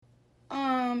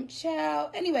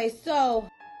Child. Anyway, so.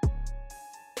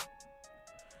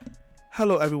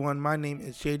 Hello, everyone. My name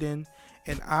is Jaden,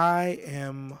 and I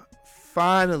am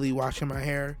finally washing my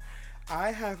hair.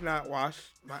 I have not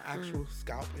washed my actual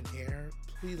scalp and hair.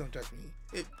 Please don't judge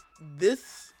me.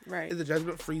 This is a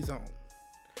judgment-free zone,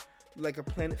 like a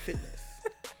Planet Fitness.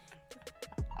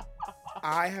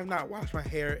 I have not washed my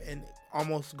hair in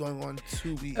almost going on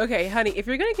 2 weeks. Okay, honey, if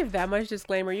you're gonna give that much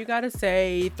disclaimer, you gotta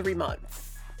say 3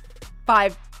 months,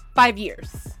 5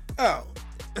 years. Oh,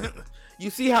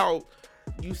 you see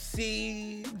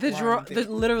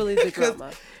literally the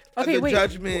drama. Okay, the wait.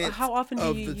 Judgment how often do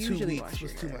you of the 2 usually weeks wash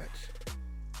your was too hair? much.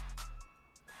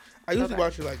 I usually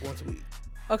watch it like once a week.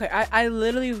 Okay, I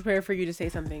literally prepare for you to say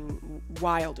something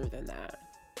wilder than that.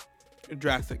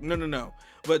 Drastic. No.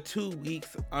 But 2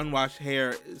 weeks unwashed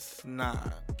hair is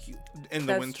not cute in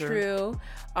the winter. That's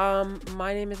true.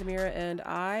 My name is Amira, and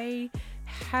I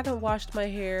haven't washed my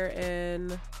hair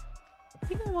in... I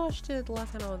think I washed it the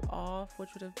last time I was off, which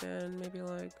would have been maybe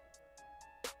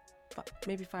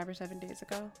 5 or 7 days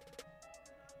ago.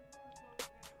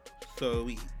 So a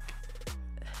week.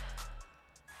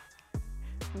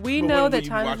 We know that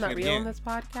time is not real in this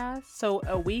podcast. So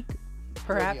a week,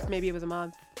 perhaps, yes. Maybe it was a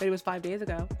month, but it was 5 days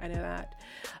ago. I know that.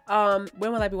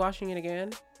 When will I be washing it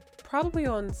again? Probably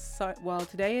on,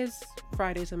 today is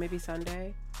Friday, so maybe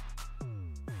Sunday.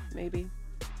 Maybe.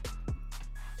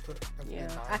 Yeah.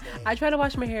 I try to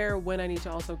wash my hair when I need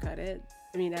to also cut it.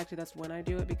 I mean, actually, that's when I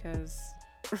do it because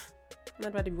I'm not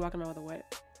about to be walking around with a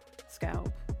wet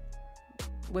scalp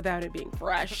without it being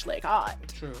fresh, like hot.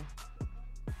 True.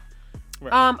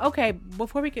 Right. Okay,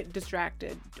 before we get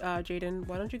distracted, Jaden,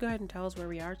 why don't you go ahead and tell us where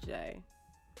we are today?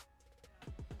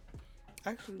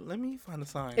 Actually, let me find a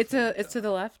sign. It's to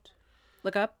the left.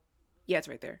 Look up. Yeah, it's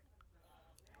right there.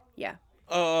 Yeah.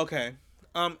 Oh, okay.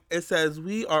 It says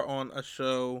we are on a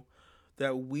show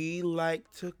that we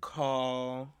like to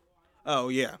call... Oh,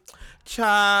 yeah.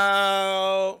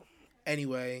 Ciao.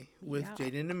 Anyway, with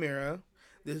Jaden and Amira,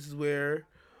 this is where...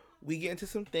 we get into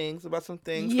some things about some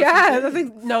things. Yeah,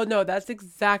 that's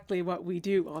exactly what we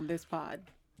do on this pod.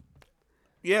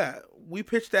 Yeah, we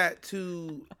pitched that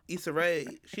to Issa Rae.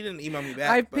 She didn't email me back.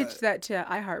 I pitched that to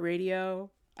iHeartRadio.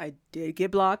 I did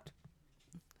get blocked.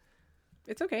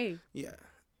 It's okay. Yeah,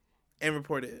 and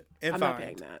reported and I'm fined, not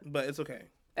paying that, but it's okay.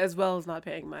 As well as not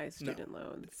paying my student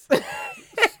loans. Student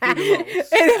loans. And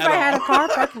if I had a car,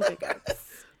 parking tickets.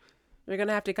 You're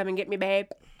gonna have to come and get me, babe.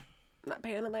 I'm not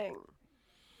paying a thing.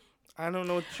 I don't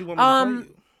know what you want me to tell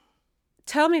you.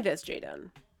 Tell me this, Jaden.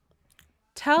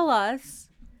 Tell us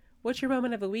what your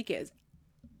moment of the week is.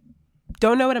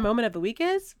 Don't know what a moment of the week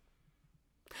is?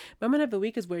 Moment of the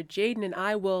week is where Jaden and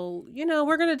I will,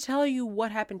 we're going to tell you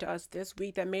what happened to us this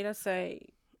week that made us say...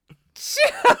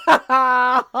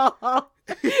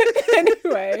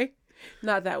 Anyway,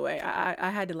 not that way. I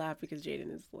had to laugh because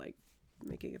Jaden is like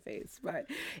making a face. But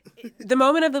the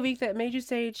moment of the week that made you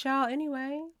say, ciao,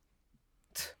 anyway...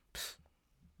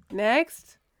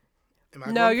 Next.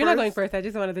 No, you're not going first. I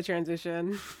just wanted to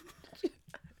transition.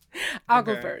 I'll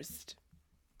go first.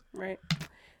 Right.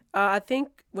 I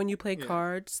think when you play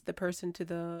cards, the person to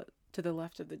the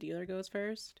left of the dealer goes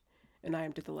first, and I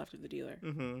am to the left of the dealer.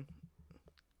 Mm-hmm.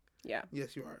 Yeah.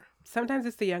 Yes, you are. Sometimes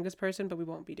it's the youngest person, but we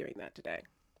won't be doing that today.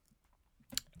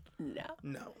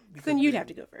 No. Then you'd have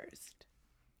to go first,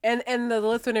 and the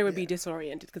listener would be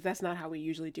disoriented because that's not how we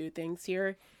usually do things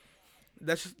here.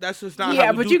 That's just not. Yeah,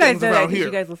 how we but do you guys things know that around because here.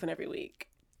 you guys listen every week.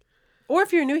 Or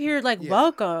if you're new here,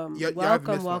 welcome,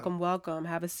 welcome.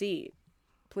 Have a seat,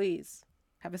 please.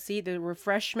 Have a seat. The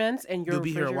refreshments and your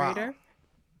refrigerator.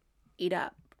 Eat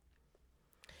up.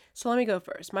 So let me go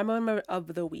first. My moment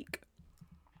of the week.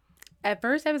 At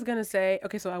first, I was gonna say,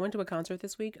 okay, so I went to a concert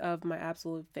this week of my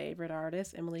absolute favorite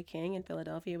artist, Emily King, in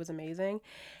Philadelphia. It was amazing,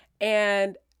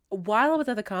 and while I was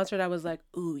at the concert, I was like,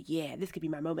 "Ooh, yeah, this could be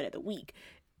my moment of the week."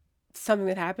 Something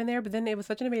that happened there, but then it was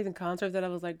such an amazing concert that I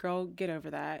was like, girl, get over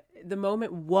that. The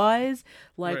moment was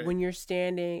like when you're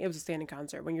standing, it was a standing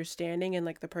concert, when you're standing and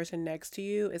like the person next to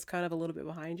you is kind of a little bit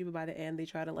behind you, but by the end they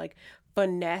try to like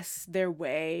finesse their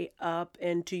way up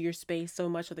into your space so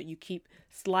much so that you keep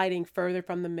sliding further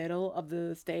from the middle of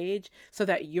the stage so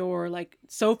that you're like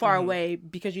so far away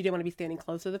because you didn't want to be standing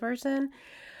close to the person.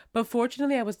 But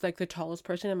fortunately I was like the tallest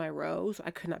person in my row, so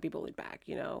I could not be bullied back,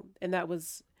 and that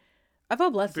was... I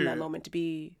felt blessed in that moment to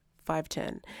be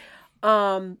 5'10".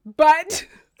 But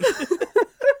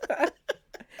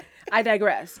I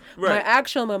digress. Right. My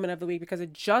actual moment of the week, because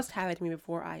it just happened to me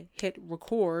before I hit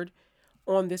record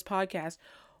on this podcast.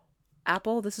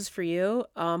 Apple, this is for you.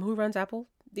 Who runs Apple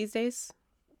these days?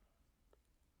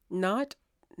 Not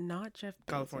Jeff Bezos.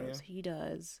 California. He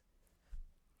does.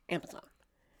 Amazon.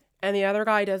 And the other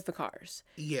guy does the cars.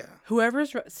 Yeah.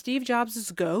 Whoever's Steve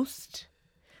Jobs' ghost,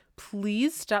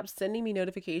 please stop sending me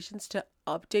notifications to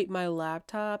update my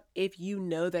laptop if you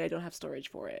know that I don't have storage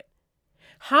for it.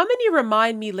 How many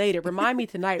remind me later, remind me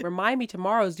tonight, remind me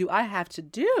tomorrow's do I have to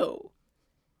do?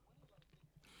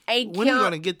 When are you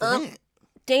going to get the hint?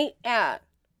 Date at.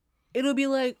 It'll be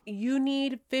like, you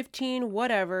need 15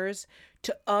 whatevers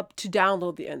to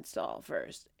download the install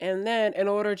first. And then in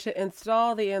order to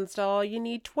install the install, you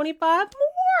need 25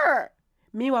 more.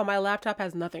 Meanwhile, my laptop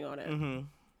has nothing on it. Mm-hmm.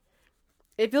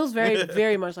 It feels very,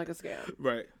 very much like a scam.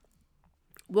 Right.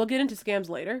 We'll get into scams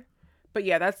later. But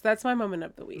yeah, that's my moment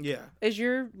of the week. Yeah. Is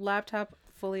your laptop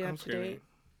fully up to date?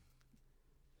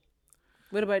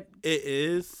 What about it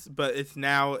is, but it's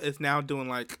now doing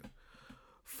like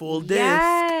full disk.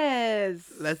 Yes.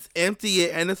 Let's empty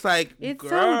it, and it's like, it's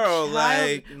girl, so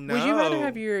like no. Would you rather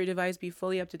have your device be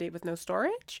fully up to date with no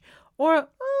storage, or a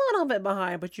little bit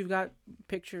behind, but you've got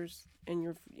pictures in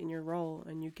your roll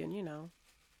and you can,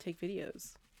 take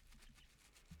videos?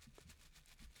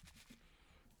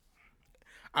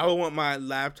 I would want my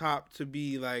laptop to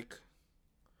be like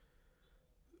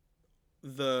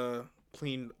the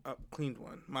cleaned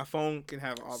one. My phone can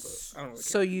have all the. I don't really care.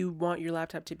 So you want your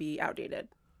laptop to be outdated?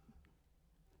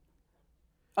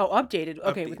 Oh, updated.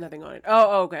 Okay, with nothing on it.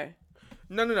 Oh, okay.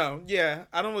 No. Yeah,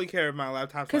 I don't really care if my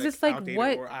laptop's like, it's like outdated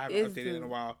what or I haven't updated in a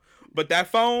while. But that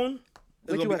phone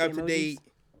is gonna be up to date.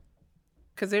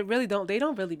 Because they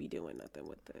don't really be doing nothing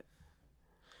with it.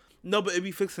 No, but it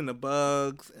be fixing the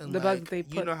bugs and bugs they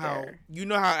put there. You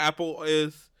know how Apple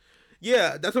is.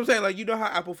 Yeah, that's what I'm saying. Like, you know how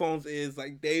Apple phones is.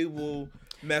 Like, they will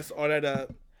mess all that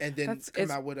up and then come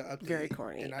out with an update. Very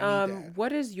corny. And I need that.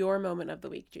 What is your moment of the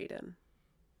week, Jaden?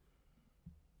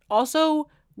 Also,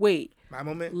 wait. My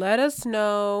moment? Let us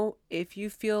know if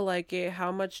you feel like it,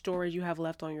 how much storage you have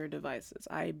left on your devices.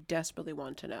 I desperately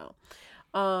want to know.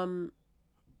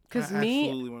 Because me,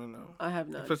 absolutely want to know. I have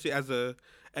none. Especially as a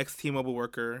ex-T-Mobile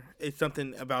worker, it's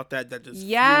something about that just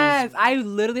yes. I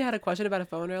literally had a question about a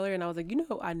phone earlier, and I was like,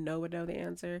 I would know the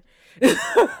answer. The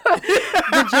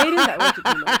Jaden that went to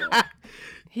T-Mobile,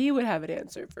 he would have an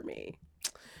answer for me.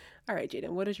 All right,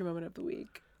 Jaden, what is your moment of the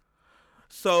week?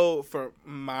 So for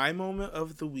my moment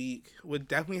of the week would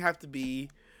definitely have to be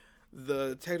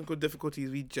the technical difficulties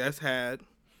we just had.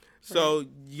 So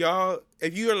y'all,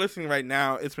 if you are listening right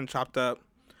now, it's been chopped up,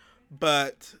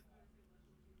 but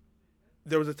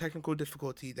there was a technical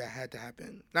difficulty that had to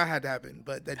happen. Not had to happen,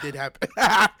 but that did happen.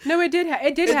 No, it did.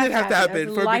 It did have to happen.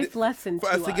 It's a life lesson for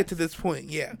us to get to this point.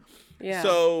 Yeah. Yeah.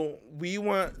 So we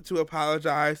want to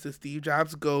apologize to Steve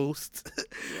Jobs' ghost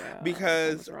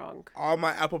because all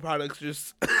my Apple products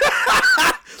just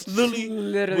literally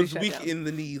was weak down in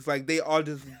the knees. Like, they all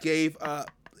just gave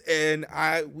up, and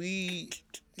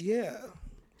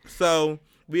So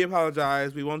we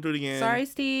apologize. We won't do it again. Sorry,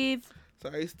 Steve.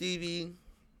 Sorry, Stevie.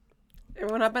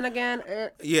 Everyone up and again.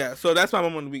 Yeah, so that's my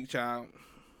moment of the week, child.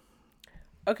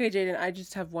 Okay, Jaden, I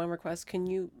just have one request. Can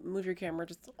you move your camera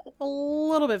just a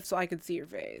little bit so I can see your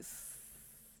face?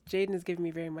 Jaden is giving me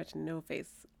very much no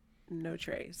face, no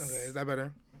trace. Okay, is that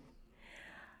better?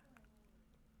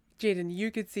 Jaden, you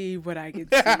could see what I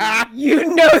could see. You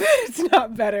know that it's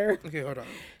not better. Okay, hold on.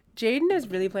 Jaden is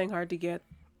really playing hard to get.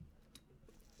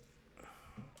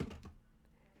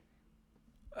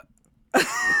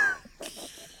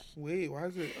 Wait, why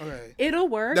is it? Okay. It'll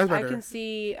work. I can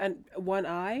see one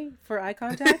eye for eye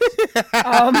contact.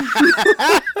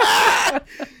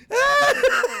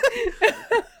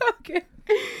 Okay.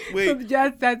 Wait.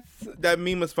 So that's that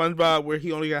meme of SpongeBob where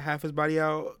he only got half his body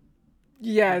out.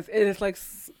 Yes, and it's like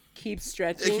keeps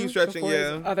stretching. It keeps stretching.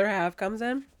 Yeah. His other half comes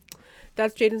in.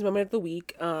 That's Jaden's moment of the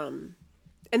week. And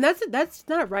that's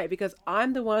not right because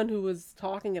I'm the one who was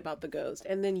talking about the ghost,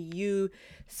 and then you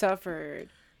suffered.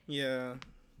 Yeah.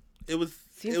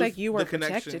 Seems like you weren't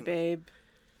protected, babe.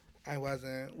 I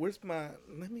wasn't. Let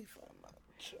me find my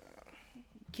child.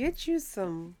 Get you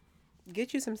some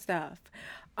stuff.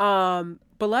 But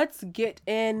let's get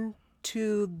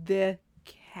into the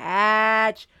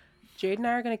catch. Jade and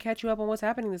I are going to catch you up on what's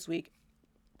happening this week.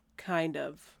 Kind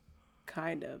of.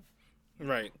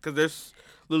 Right, because there's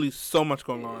literally so much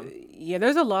going on. Yeah,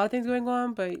 there's a lot of things going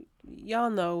on, but y'all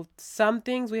know some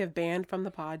things we have banned from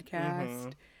the podcast. Mm-hmm.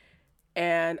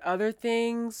 And other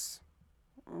things,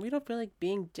 we don't feel like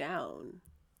being down.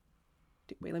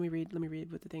 Wait, let me read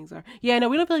what the things are. Yeah, no,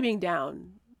 we don't feel like being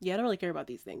down. Yeah, I don't really care about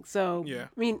these things. So, yeah.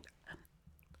 I mean,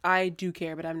 I do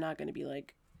care, but I'm not going to be,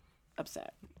 like,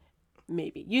 upset.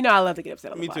 Maybe. I love to get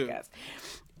upset on the podcast.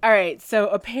 Too. All right, so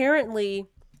apparently,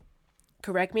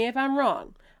 correct me if I'm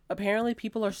wrong, apparently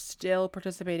people are still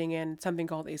participating in something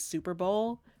called a Super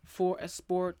Bowl for a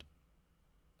sport,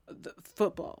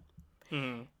 football.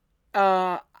 Mm-hmm.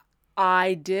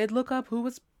 I did look up who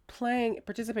was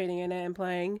participating in it and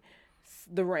playing.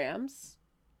 The Rams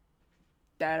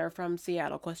that are from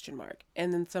Seattle, ?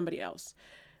 And then somebody else.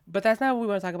 But that's not what we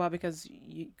want to talk about because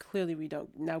clearly we don't.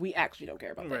 Now we actually don't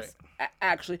care about this.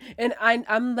 Actually. And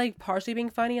I'm like partially being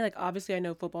funny. Like obviously I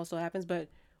know football still happens, but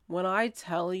when I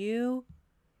tell you,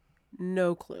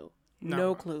 no clue.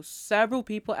 No clue. Several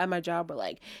people at my job were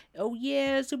like, oh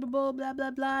yeah, Super Bowl, blah,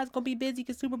 blah, blah. It's going to be busy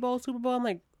because Super Bowl. I'm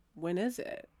like, when is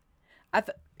it?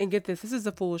 And get this is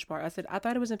the foolish part. I said, I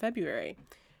thought it was in February.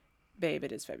 Babe,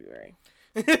 it is February.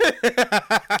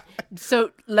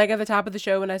 So, like at the top of the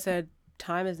show when I said,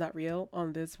 time is not real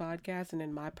on this podcast and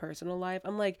in my personal life,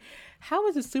 I'm like, how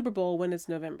is the Super Bowl when it's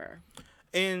November?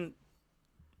 And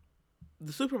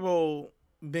the Super Bowl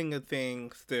being a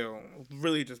thing still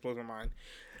really just blows my mind.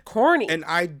 Corny. And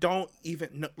I don't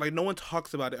even know, like, no one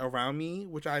talks about it around me,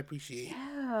 which I appreciate.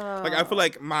 Yeah. Like, I feel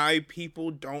like my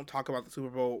people don't talk about the Super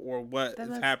Bowl or what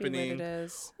is happening. What it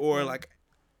is. Or, like,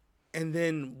 and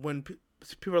then when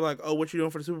people are like, oh, what you doing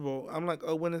for the Super Bowl? I'm like,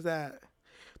 oh, when is that?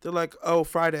 They're like, oh,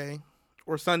 Friday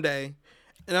or Sunday.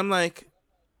 And I'm like,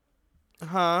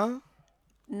 huh?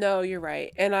 No, you're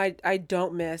right. And I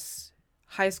don't miss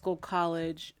high school,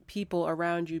 college, people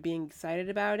around you being excited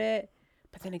about it.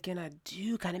 But then again, I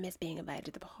do kind of miss being invited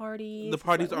to the parties. The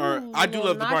parties I do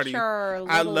love the party.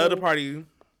 I love the party.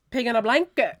 Pig in a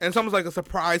blanket. And it's almost like a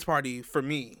surprise party for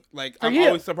me. Like, I'm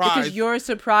always surprised. Because you're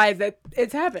surprised that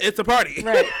it's happening. It's a party.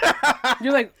 Right.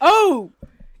 You're like, oh,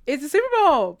 it's a Super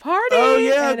Bowl party. Oh,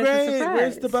 yeah, great.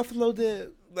 Where's the buffalo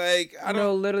dip? Like, I don't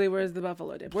know. Literally, where's the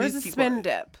buffalo dip? Where's the spin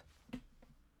dip?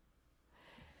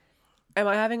 Am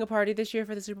I having a party this year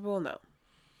for the Super Bowl? No.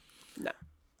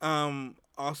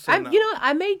 Also, no. You know,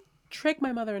 I may trick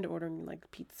my mother into ordering, like,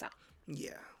 pizza.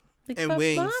 Yeah. Like, and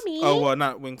wings. Mommy. Oh, well,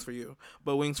 not wings for you,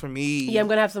 but wings for me. Yeah, I'm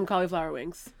going to have some cauliflower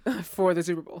wings for the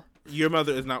Super Bowl. Your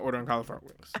mother is not ordering cauliflower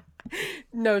wings.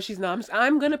 No, she's not.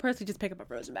 I'm going to personally just pick up a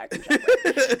frozen bag from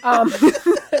Subway.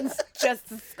 It's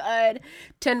just as good.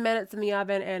 10 minutes in the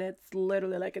oven, and it's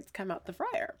literally like it's come out the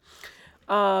fryer.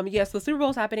 Yes, the Super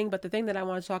Bowl is happening, but the thing that I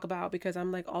want to talk about, because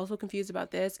I'm like also confused about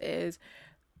this, is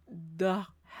the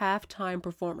halftime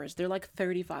performers. There are like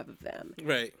 35 of them.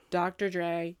 Right. Dr.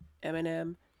 Dre,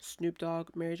 Eminem, Snoop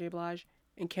Dogg, Mary J. Blige,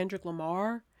 and Kendrick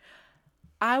Lamar.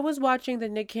 I was watching the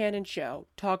Nick Cannon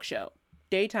talk show,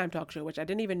 daytime talk show, which I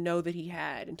didn't even know that he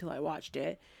had until I watched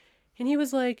it. And he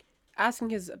was like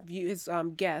asking his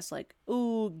guests, like,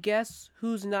 ooh, guess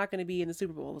who's not going to be in the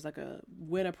Super Bowl? It was like a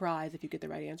win a prize if you get the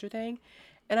right answer thing.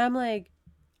 And I'm like,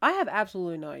 I have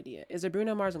absolutely no idea. Is it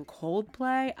Bruno Mars and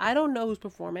Coldplay? I don't know who's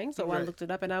performing. So I looked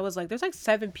it up and I was like, there's like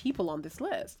 7 people on this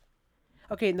list.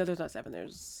 Okay, no, there's not 7.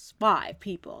 There's 5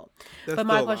 people. But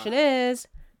my question is,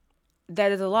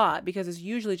 that is a lot because it's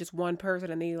usually just one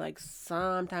person and they like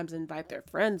sometimes invite their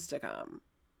friends to come.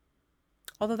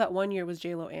 Although that one year was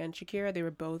J-Lo and Shakira. They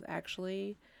were both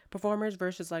actually performers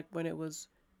versus like when it was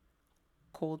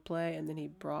Coldplay and then he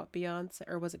brought Beyonce.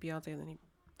 Or was it Beyonce and then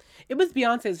it was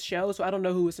Beyonce's show, so I don't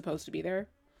know who was supposed to be there.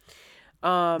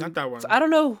 Not that one. So I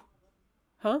don't know.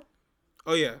 Huh?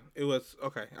 Oh, yeah. It was.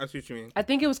 Okay. I see what you mean. I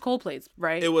think it was Coldplay's,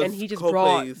 right? It was. And he just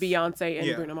brought Beyonce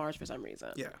and Bruno Mars for some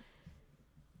reason. Yeah.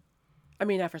 I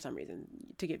mean, not for some reason,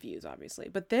 to get views, obviously.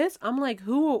 But this, I'm like,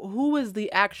 who is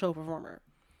the actual performer?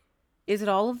 Is it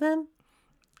all of them?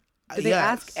 Did they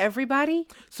ask everybody?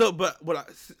 So, but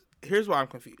here's why I'm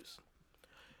confused.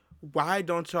 Why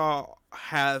don't y'all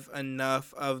have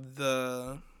enough of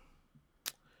the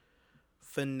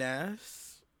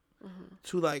finesse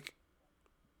to like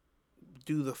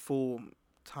do the full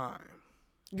time?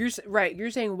 You're right. You're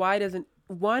saying why doesn't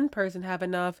one person have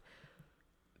enough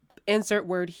insert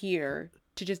word here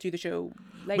to just do the show?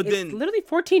 Like, but it's literally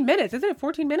 14 minutes. Isn't it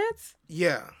 14 minutes?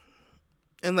 Yeah.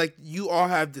 And like you all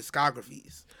have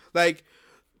discographies. Like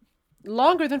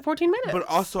longer than 14 minutes. But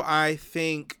also I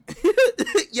think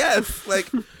yes, like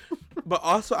but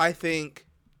also I think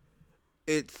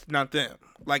it's not them.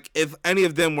 Like if any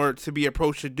of them were to be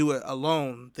approached to do it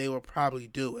alone, they would probably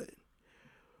do it.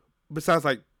 Besides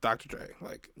like Dr. Dre.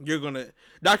 Like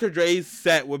Dr. Dre's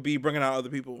set would be bringing out other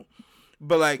people.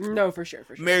 But like no, for sure.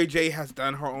 Mary J has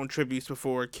done her own tributes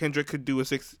before. Kendrick could do a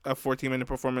 14-minute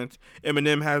performance.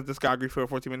 Eminem has discography for a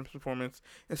 14-minute performance,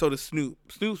 and so does Snoop.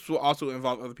 Snoop's will also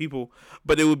involve other people,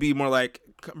 but it would be more like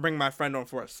bring my friend on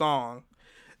for a song,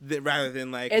 rather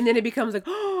than like. And then it becomes like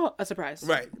a surprise,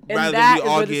 right? And rather than we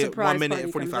all get 1 minute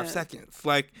and 45 seconds.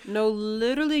 Like no,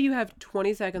 literally you have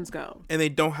 20 seconds go, and they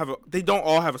don't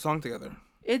all have a song together.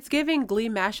 It's giving Glee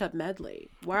mashup medley.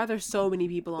 Why are there so many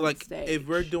people on stage? If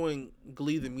we're doing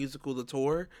Glee the musical, the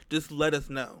tour, just let us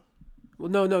know. Well,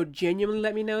 no, genuinely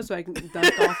let me know so I can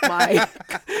dust off my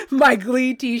my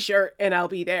Glee t-shirt and I'll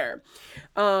be there.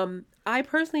 I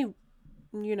personally,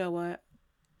 you know what?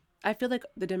 I feel like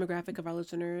the demographic of our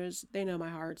listeners, they know my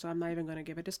heart, so I'm not even going to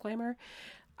give a disclaimer.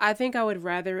 I think I would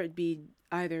rather it be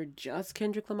either just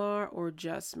Kendrick Lamar or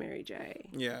just Mary J.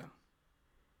 Yeah.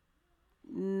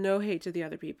 No hate to the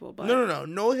other people, but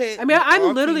no hate. I mean,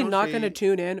 I'm literally not going to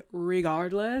tune in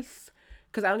regardless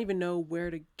because I don't even know where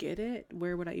to get it.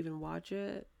 Where would I even watch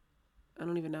it? I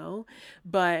don't even know.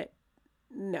 But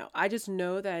no, I just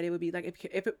know that it would be like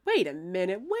if it. Wait a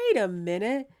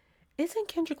minute. Isn't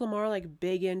Kendrick Lamar like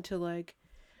big into like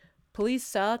Police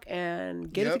Suck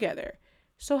and Get It Together?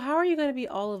 So how are you going to be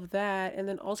all of that and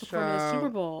then also performing a Super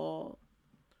Bowl?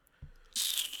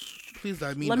 Please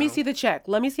let me. Let me see the check.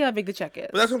 Let me see how big the check is.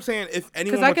 But that's what I'm saying. If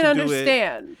anyone, because I can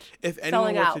understand if anyone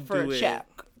selling out for a check.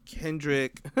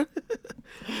 Kendrick,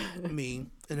 me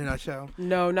in a nutshell.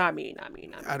 No, not me.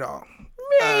 At all.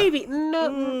 Maybe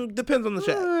no. Depends on the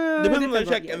check. Depends on the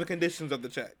check and the conditions of the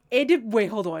check. Wait,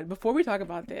 hold on. Before we talk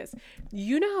about this,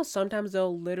 you know how sometimes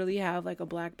they'll literally have like a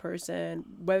black person,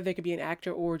 whether they could be an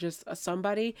actor or just a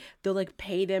somebody, they'll like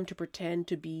pay them to pretend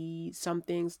to be some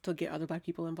things to get other black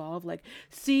people involved. Like,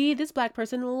 see, this black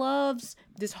person loves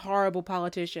this horrible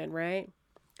politician, right?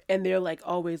 And they're like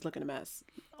always looking a mess.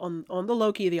 On the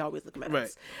low key, they always look a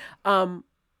mess. Right.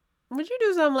 Would you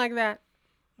do something like that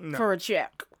for a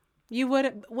check? You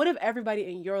would. What if everybody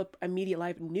in your immediate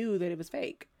life knew that it was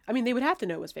fake? I mean, they would have to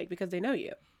know it was fake because they know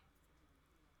you.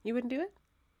 You wouldn't do it?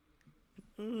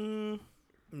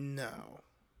 No.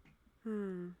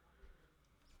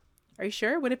 Are you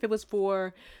sure? What if it was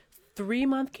for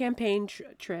 3-month campaign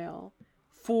trail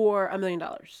for $1 million?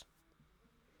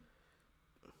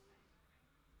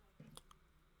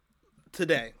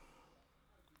 Today.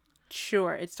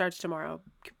 Sure, it starts tomorrow.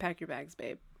 Pack your bags,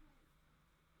 babe.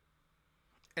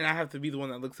 And I have to be the one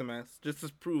that looks a mess just to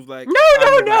prove like no.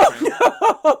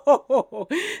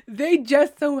 They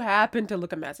just so happen to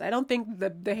look a mess. I don't think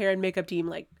the hair and makeup team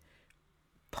like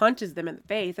punches them in the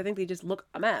face. I think they just look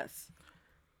a mess.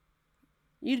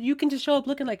 You can just show up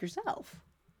looking like yourself.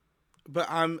 But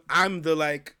I'm the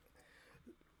like.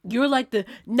 You're like the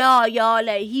y'all.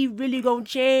 Like he really gonna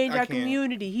change our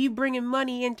community. He bringing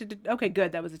money into the. Okay,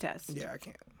 good. That was a test. Yeah, I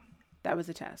can't. That was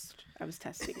a test. I was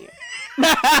testing you.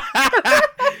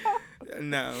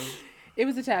 No. It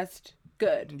was a test.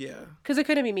 Good. Yeah. Because it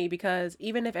couldn't be me. Because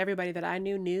even if everybody that I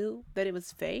knew that it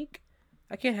was fake,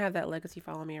 I can't have that legacy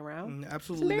follow me around.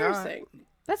 Absolutely it's embarrassing. Not.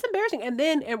 That's embarrassing. And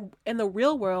then in the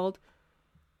real world,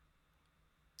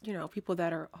 you know, people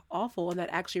that are awful and that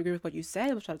actually agree with what you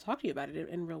say will try to talk to you about it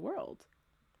in real world.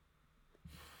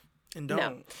 And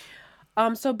don't.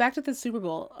 No. So back to the Super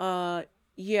Bowl.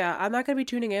 Yeah, I'm not going to be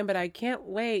tuning in, but I can't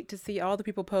wait to see all the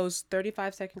people post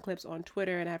 35-second clips on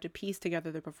Twitter and have to piece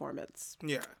together the performance.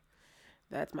 Yeah.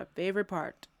 That's my favorite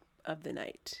part of the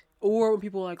night. Or when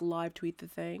people like live tweet the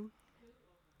thing.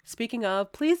 Speaking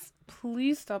of, please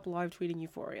stop live tweeting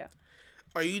Euphoria.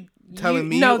 Are you telling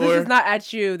me? No, this is not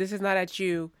at you. This is not at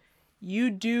you. You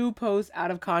do post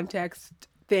out of context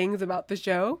things about the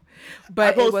show,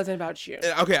 but it wasn't about you.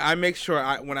 Okay, I make sure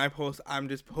when I post, I'm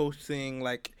just posting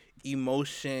like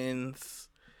emotions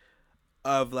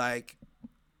of like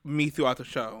me throughout the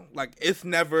show. Like it's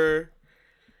never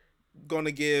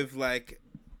gonna give like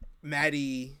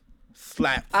Maddie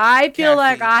slap. I feel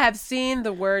like I have seen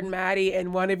the word Maddie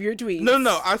in one of your tweets.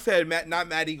 No. I said not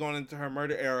Maddie going into her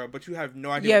murder era, but you have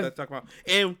no idea what that's talking about.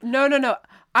 And no.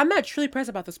 I'm not truly pressed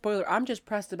about the spoiler. I'm just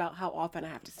pressed about how often I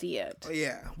have to see it.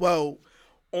 Yeah. Well,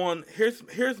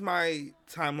 here's my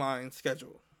timeline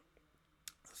schedule.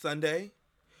 Sunday.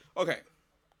 Okay.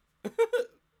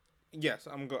 Yes,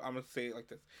 I'm gonna say it like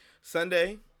this.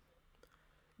 Sunday,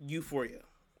 Euphoria.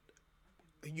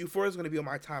 Euphoria is gonna be on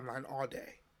my timeline all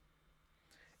day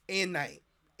and night,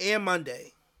 and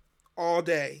Monday, all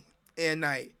day and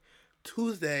night.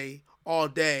 Tuesday, all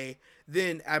day.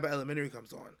 Then Abbott Elementary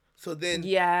comes on. So then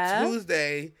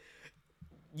Tuesday,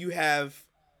 you have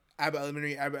Abbott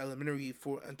Elementary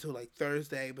for until like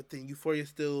Thursday, but then Euphoria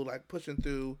still like pushing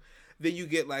through. Then you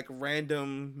get like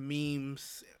random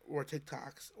memes or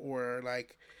TikToks or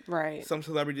like some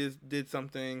celebrities did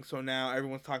something, so now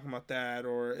everyone's talking about that,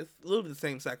 or it's a little bit the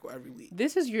same cycle every week.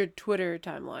 This is your Twitter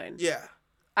timeline. Yeah.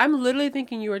 I'm literally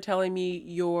thinking you were telling me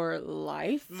your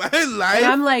life. My life? And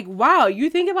I'm like, wow, you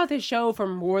think about this show for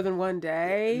more than one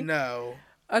day? No.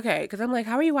 Okay, because I'm like,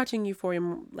 how are you watching Euphoria?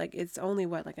 Like, it's only,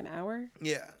 like an hour?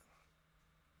 Yeah.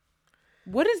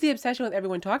 What is the obsession with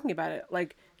everyone talking about it?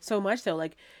 Like, So much so,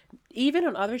 like, even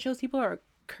on other shows, people are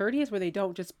courteous where they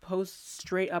don't just post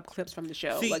straight up clips from the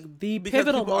show. See, like, the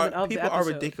pivotal moment of the episode.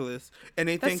 People are ridiculous. And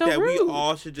they think that we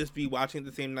all should just be watching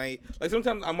the same night. Like,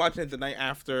 sometimes I'm watching it the night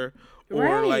after.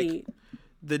 Or, like,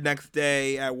 the next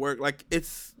day at work. Like,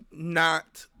 it's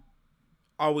not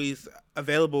always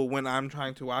available when I'm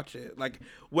trying to watch it. Like,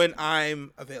 when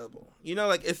I'm available. You know,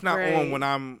 like, it's not on when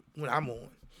I'm on.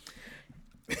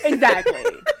 Exactly.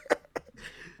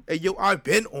 Hey, yo, I've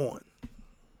been on.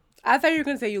 I thought you were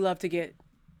going to say you love to get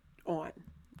on.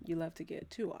 You love to get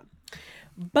too on.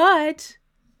 But,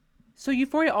 so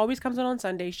Euphoria always comes on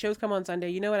Sunday. Shows come on Sunday.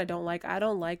 You know what I don't like? I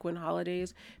don't like when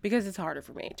holidays, because it's harder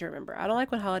for me to remember. I don't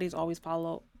like when holidays always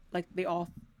follow, like they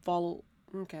all follow.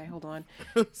 Okay, hold on.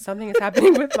 Something is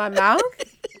happening with my mouth.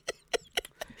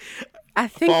 I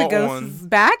think the ghost is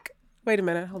back. Wait a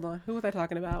minute. Hold on. Who was I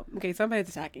talking about? Okay, somebody's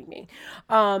attacking me.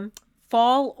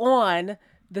 Fall on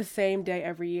the same day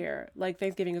every year. Like,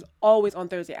 Thanksgiving is always on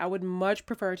Thursday. I would much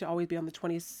prefer to always be on the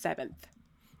 27th.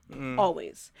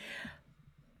 Always.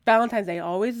 Valentine's Day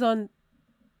always is on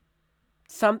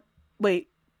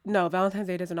Valentine's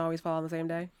Day doesn't always fall on the same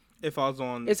day. It falls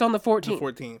on... It's on the 14th. The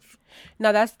 14th. Now,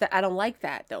 I don't like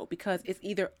that, though, because it's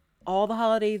either all the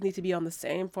holidays need to be on the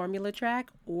same formula track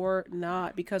or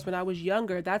not. Because when I was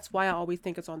younger, that's why I always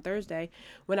think it's on Thursday.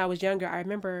 When I was younger, I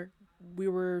remember... we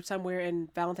were somewhere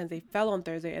and Valentine's Day fell on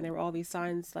Thursday and there were all these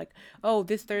signs like, oh,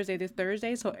 this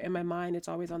Thursday. So in my mind, it's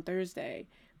always on Thursday,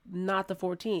 not the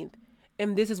 14th.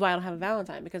 And this is why I don't have a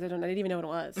Valentine, because I didn't even know what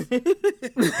it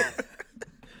was.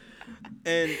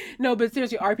 And no, but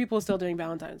seriously, are people still doing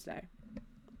Valentine's Day?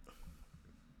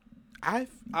 I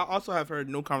also have heard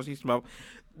no conversation about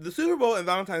the Super Bowl and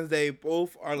Valentine's Day.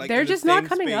 Both are like they're just not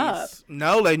coming up.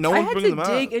 No, like no one's bringing them up.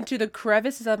 I had to dig into the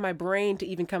crevices of my brain to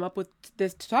even come up with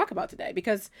this to talk about today,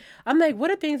 because I'm like,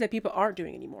 what are things that people aren't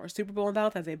doing anymore? Super Bowl and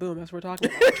Valentine's Day, boom, that's what we're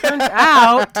talking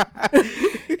about.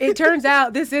 It turns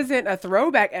out this isn't a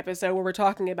throwback episode where we're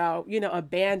talking about,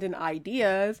 abandoned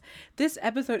ideas. This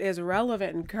episode is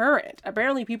relevant and current.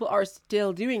 Apparently, people are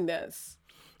still doing this.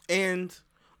 And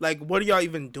like, what are y'all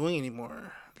even doing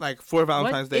anymore? Like, for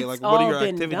Valentine's Day, like, what are your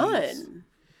activities? Done.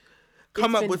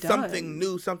 Come up with something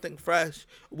new, something fresh.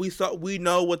 We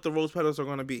know what the rose petals are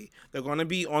going to be. They're going to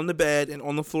be on the bed and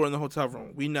on the floor in the hotel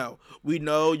room. We know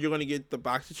you're going to get the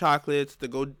box of chocolates, the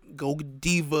go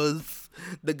divas,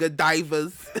 the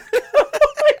Godivas.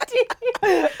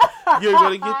 You're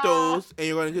going to get those, and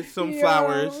you're going to get some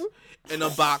flowers in a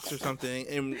box or something,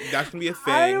 and that's going to be a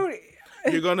thing.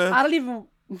 You're going to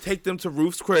take them to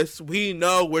Ruth's Chris. We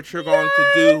know what you're going to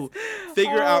do.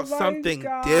 Figure out something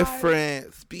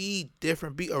different. Be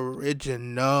different. Be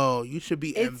original. You should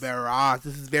be embarrassed.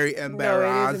 This is very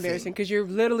embarrassing. No, it is embarrassing because you're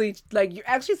literally you're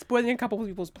actually spoiling a couple of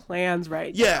people's plans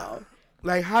right now.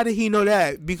 Like, how did he know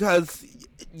that? Because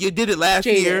you did it last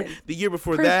year, the year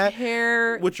before that,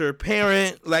 with your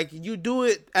parent. Like, you do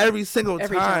it every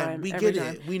time. We get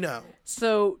it. We know.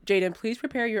 So, Jaden, please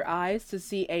prepare your eyes to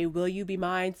see a "Will You Be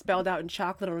Mine" spelled out in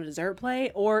chocolate on a dessert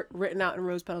plate or written out in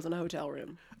rose petals in a hotel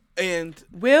room. And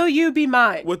 "Will you be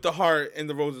mine?" with the heart and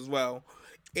the rose as well.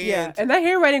 And and that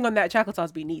handwriting on that chocolate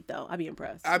sauce be neat, though. I'd be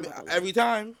impressed. Every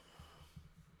time.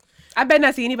 I bet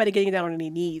not see anybody getting down on any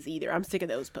knees either. I'm sick of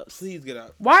those posts. Please get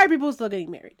up. Why are people still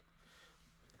getting married?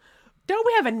 Don't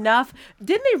we have enough?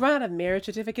 Didn't they run out of marriage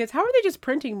certificates? How are they just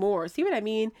printing more? See what I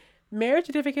mean? Marriage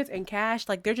certificates and cash,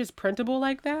 like, they're just printable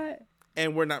like that.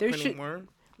 And we're not printing more?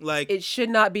 Like, it should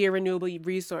not be a renewable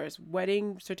resource.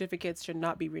 Wedding certificates should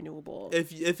not be renewable.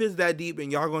 If it's that deep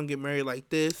and y'all gonna get married like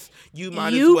this, you might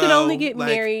as well. You can only get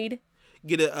married.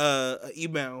 Get a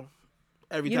email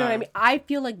every time. You know what I mean? I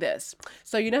feel like this.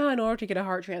 So you know how in order to get a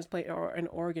heart transplant or an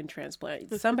organ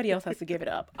transplant, somebody else has to give it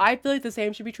up. I feel like the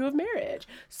same should be true of marriage.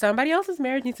 Somebody else's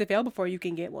marriage needs to fail before you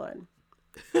can get one.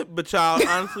 But child,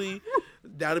 honestly,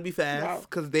 that'll be fast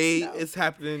because it's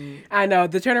happening. I know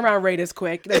the turnaround rate is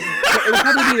quick. It would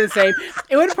probably be the same.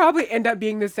 It would probably end up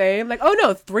being the same. Like, oh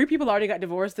no, 3 people already got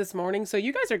divorced this morning, so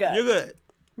you guys are good. You're good.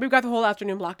 We've got the whole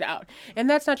afternoon blocked out, and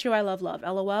that's not true. I love,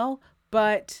 LOL.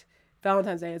 But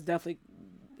Valentine's Day is definitely.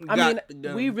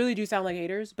 We really do sound like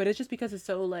haters, but it's just because it's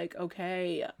so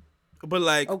okay. But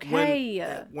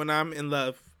when I'm in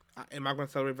love. Am I going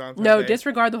to celebrate Valentine's Day? No,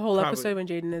 disregard the whole episode when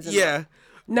Jaden is in love.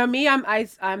 No, me,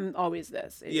 I'm always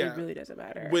this. It really doesn't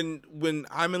matter. When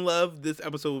I'm in love, this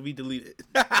episode will be deleted.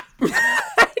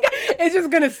 It's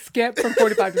just going to skip from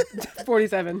 45 to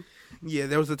 47. Yeah,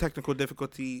 there was a technical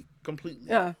difficulty completely.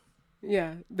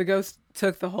 Yeah. The ghost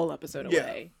took the whole episode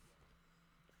away.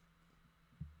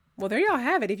 Well, there y'all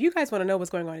have it. If you guys want to know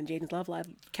what's going on in Jaden's love life,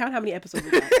 count how many episodes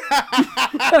we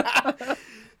got.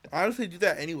 Honestly, do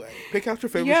that anyway. Pick out your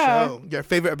favorite show, your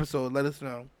favorite episode. Let us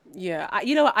know. Yeah,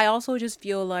 I also just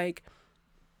feel like,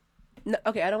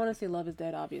 okay, I don't want to say love is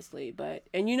dead, obviously, but,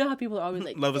 and you know how people are always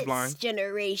like, love is blind.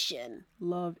 Generation.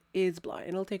 Love is blind.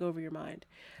 It'll take over your mind.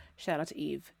 Shout out to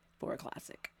Eve for a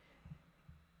classic.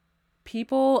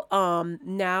 People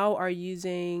now are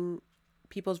using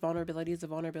people's vulnerabilities, the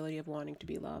vulnerability of wanting to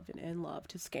be loved and in love,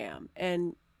 to scam.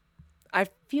 And I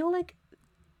feel like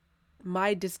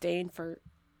my disdain for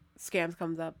scams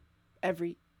comes up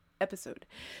every episode.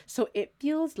 So it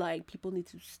feels like people need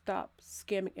to stop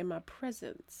scamming in my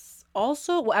presence.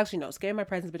 Also, well, actually, no, scam in my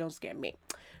presence, but don't scam me.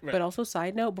 Right. But also,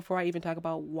 side note, before I even talk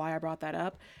about why I brought that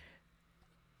up,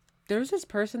 there's this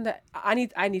person that I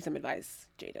need some advice,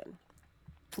 Jaden.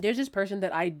 There's this person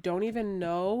that I don't even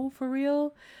know for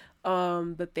real.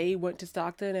 But they went to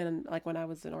Stockton, and like when I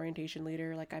was an orientation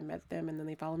leader, like I met them and then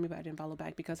they followed me, but I didn't follow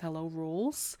back because hello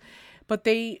rules. But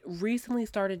they recently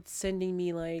started sending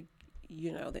me like,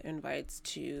 you know, the invites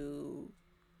to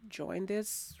join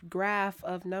this graph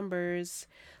of numbers.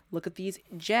 Look at these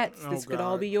jets. This could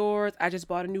all be yours. I just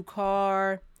bought a new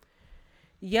car.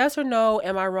 Yes or no,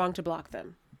 am I wrong to block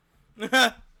them?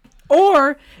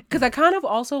 Or, because I kind of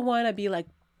also want to be like,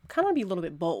 kind of be a little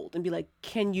bit bold and be like,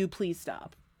 can you please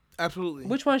stop? Absolutely.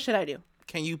 Which one should I do?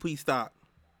 Can you please stop?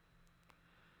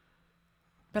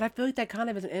 But I feel like that kind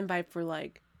of is an invite for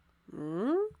like,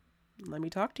 let me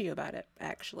talk to you about it,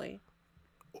 actually.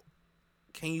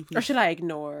 Can you please? Or should I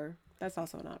ignore? That's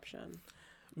also an option.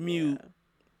 Mute.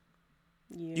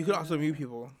 Yeah. You could also mute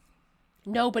people.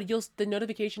 No, but the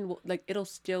notification will, like, it'll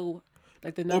still,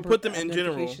 like, the number. Or put them in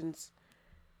general.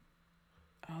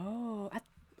 Oh,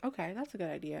 okay, that's a good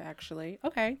idea, actually.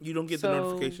 Okay. You don't get the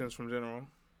notifications from general.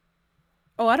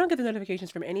 Oh, I don't get the notifications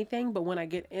from anything, but when I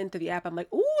get into the app, I'm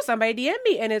like, ooh, somebody DM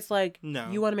me. And it's like, no.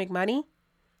 You want to make money?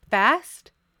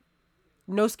 Fast?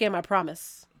 No scam, I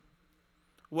promise.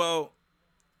 Well,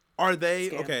 are they,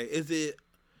 scam. Okay, is it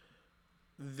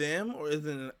them or is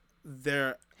it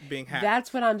they're being hacked?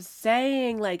 That's what I'm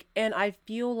saying. Like, and I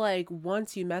feel like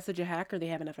once you message a hacker, they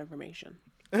have enough information.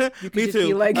 You can Me just too.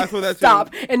 Be like, I thought that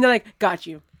stop. Too. And they're like, got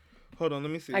you. Hold on,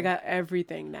 let me see. I got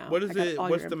everything now. What is it?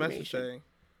 What's the message saying?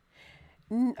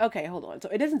 Okay, hold on. So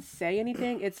it doesn't say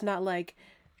anything. It's not like,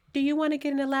 do you want to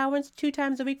get an allowance 2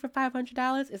 times a week for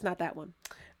 $500? It's not that one.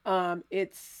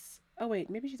 It's, oh wait,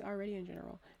 maybe she's already in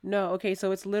general. No, okay,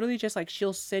 so it's literally just like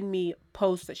she'll send me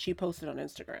posts that she posted on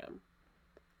Instagram.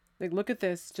 Like, look at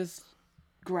this, just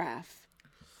graph.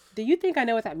 Do you think I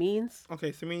know what that means?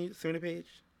 Okay, send me the page.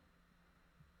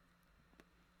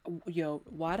 Yo,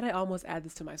 why did I almost add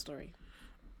this to my story?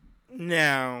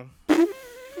 Now.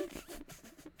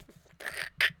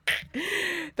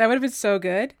 That would have been so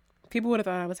good. People would have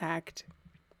thought I was hacked.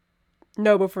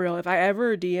 No, but for real, if I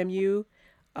ever DM you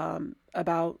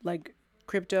about like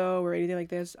crypto or anything like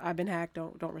this, I've been hacked.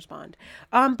 Don't respond.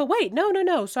 But wait,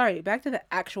 no. Sorry. Back to the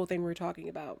actual thing we were talking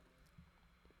about.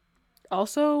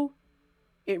 Also,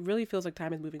 it really feels like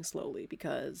time is moving slowly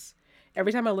because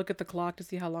every time I look at the clock to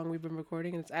see how long we've been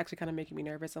recording, and it's actually kind of making me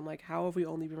nervous. I'm like, how have we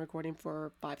only been recording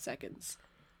for 5 seconds?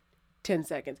 10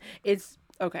 seconds. It's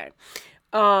okay.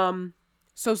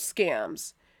 So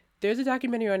scams. There's a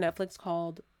documentary on Netflix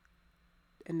called,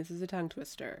 and this is a tongue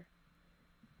twister,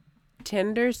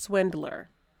 Tinder Swindler.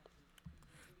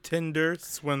 Tinder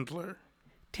Swindler.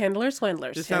 Tinder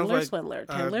Swindler. Tinder like, Swindler.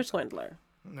 Tinder Swindler.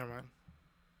 Never mind.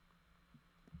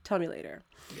 Tell me later.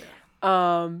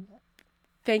 Yeah.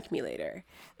 Thank me later.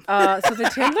 So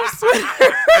the Tinder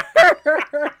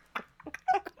Swindler.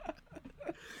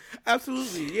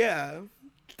 Absolutely, yeah.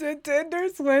 The Tinder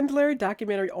Swindler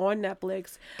documentary on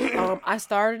Netflix. I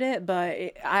started it, but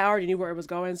I already knew where it was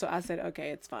going, so I said, okay,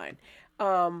 it's fine.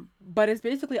 But it's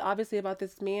basically obviously about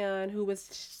this man who was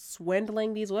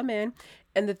swindling these women.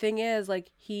 And the thing is, like,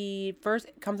 he first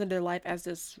comes into their life as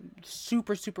this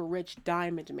super, super rich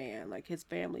diamond man. Like, his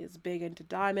family is big into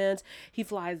diamonds. He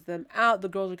flies them out. The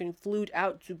girls are getting flued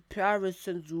out to Paris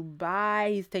and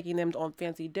Dubai. He's taking them on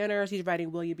fancy dinners. He's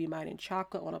writing "Will You Be Mine" in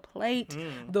chocolate on a plate.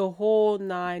 The whole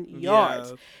 9 yards.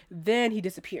 Yeah. Then he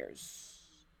disappears.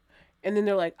 And then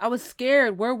they're like, I was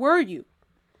scared. Where were you?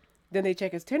 Then they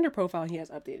check his Tinder profile and he has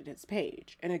updated his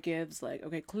page. And it gives like,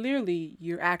 okay, clearly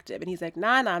you're active. And he's like,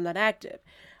 nah, I'm not active.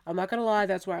 I'm not going to lie,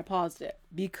 that's where I paused it.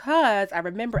 Because I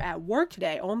remember at work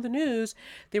today on the news,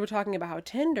 they were talking about how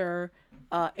Tinder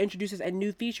introduces a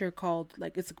new feature called,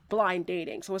 like, it's blind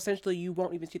dating. So essentially you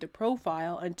won't even see the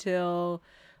profile until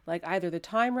like either the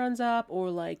time runs up or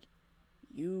like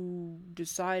you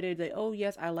decided that, oh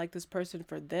yes, I like this person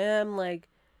for them. Like,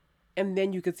 and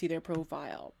then you could see their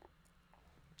profile.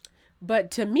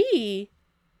 But to me,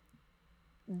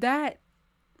 that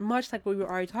much like what we were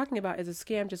already talking about, is a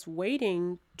scam just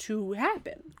waiting to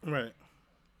happen. Right.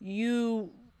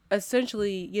 You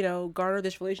essentially, garner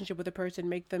this relationship with a person,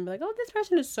 make them be like, oh, this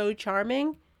person is so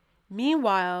charming.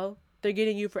 Meanwhile, they're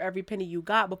getting you for every penny you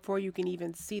got before you can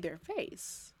even see their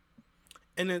face.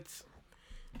 And it's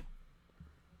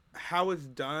how it's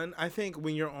done. I think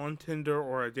when you're on Tinder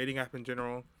or a dating app in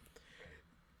general,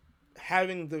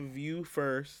 having the view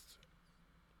first,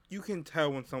 you can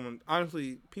tell when someone,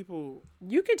 honestly, people...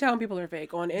 You can tell when people are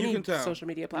fake on any social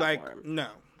media platform. Like, no,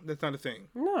 that's not a thing.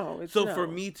 No, So for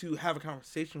me to have a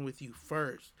conversation with you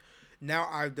first, now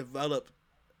I've developed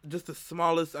just the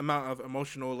smallest amount of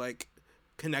emotional, like,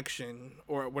 connection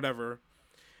or whatever.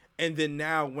 And then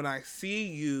now when I see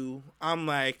you, I'm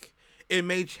like, it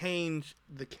may change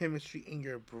the chemistry in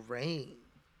your brain.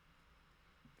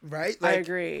 Right? Like,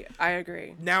 I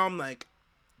agree. Now I'm like,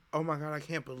 oh my God, I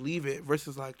can't believe it.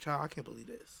 Versus like, child, I can't believe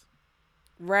this.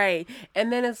 Right.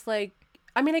 And then it's like,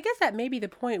 I mean, I guess that may be the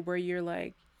point where you're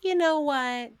like, you know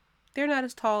what? They're not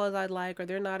as tall as I'd like, or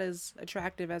they're not as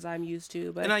attractive as I'm used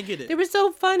to. But and I get it. They were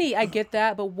so funny. I get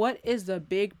that. But what is the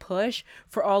big push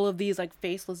for all of these like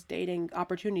faceless dating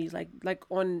opportunities? Like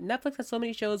on Netflix has so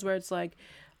many shows where it's like,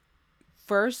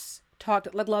 first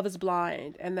talked like Love is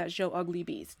Blind and that show Ugly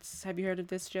Beasts. Have you heard of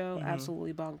this show? Mm-hmm.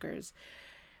 Absolutely bonkers.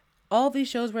 All these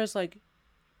shows where it's like,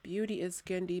 beauty is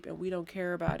skin deep and we don't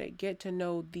care about it. Get to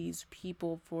know these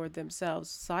people for themselves.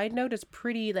 Side note, it's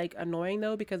pretty like annoying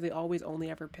though, because they always only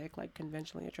ever pick like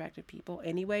conventionally attractive people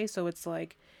anyway. So it's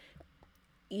like,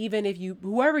 even if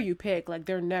whoever you pick, like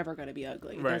they're never going to be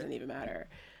ugly. It doesn't even matter.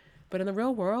 But in the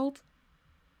real world,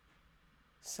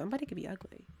 somebody could be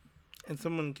ugly. And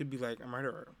someone could be like a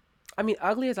murderer. I mean,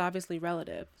 ugly is obviously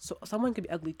relative. So someone could be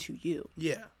ugly to you.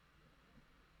 Yeah.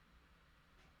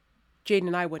 Jaden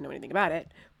and I wouldn't know anything about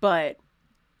it, but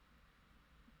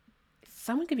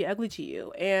someone could be ugly to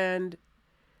you. And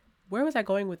where was I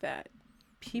going with that?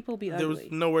 People be ugly. There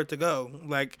was nowhere to go.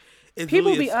 Like, it's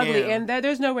people really be ugly, and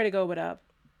there's nowhere to go but up.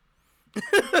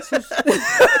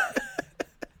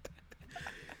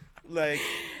 Like,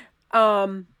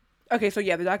 okay, so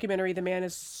yeah, the documentary, the man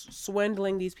is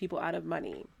swindling these people out of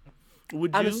money.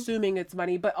 I'm assuming it's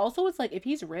money, but also it's like, if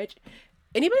he's rich,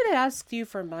 anybody that asks you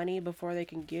for money before they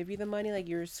can give you the money, like,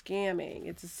 you're scamming.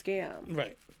 It's a scam.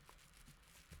 Right.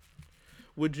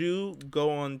 Would you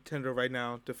go on Tinder right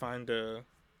now to find a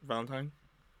Valentine?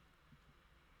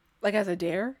 Like as a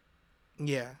dare?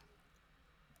 Yeah.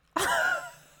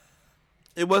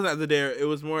 It wasn't as a dare. It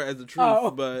was more as a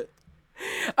truth, but...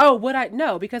 Oh, would I?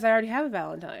 No, because I already have a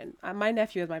Valentine. My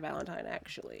nephew is my Valentine,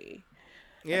 actually.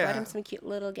 Yeah. I bought him some cute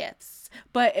little gifts.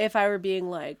 But if I were being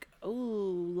like,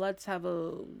 ooh, let's have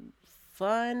a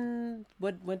fun...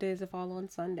 What day does it fall on?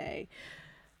 Sunday.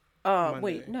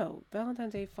 Wait, no.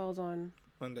 Valentine's Day falls on...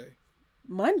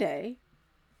 Monday?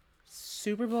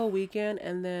 Super Bowl weekend,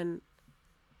 and then...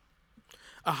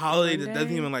 A holiday Monday? That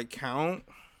doesn't even, like, count?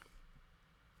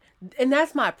 And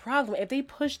that's my problem. If they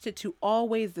pushed it to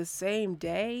always the same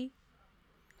day,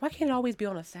 why can't it always be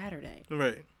on a Saturday?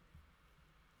 Right.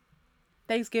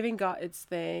 Thanksgiving got its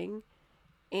thing,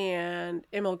 and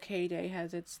MLK Day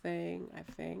has its thing, I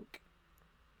think.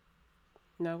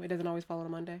 No, it doesn't always fall on a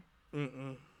Monday?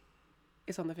 Mm-mm.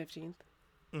 It's on the 15th.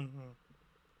 Mm-hmm.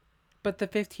 But the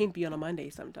 15th be on a Monday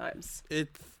sometimes.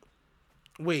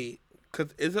 Wait,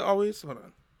 because is it always? Hold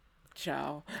on.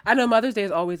 Ciao. I know Mother's Day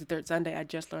is always the third Sunday. I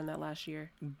just learned that last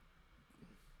year.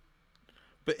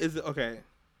 But is it okay?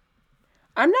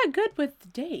 I'm not good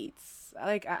with dates.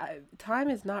 Like, time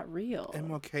is not real.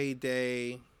 MLK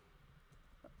Day.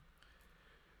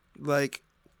 Like,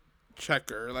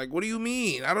 checker. Like, what do you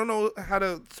mean? I don't know how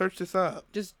to search this up.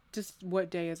 Just what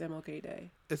day is MLK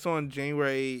Day? It's on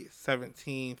January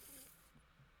 17th.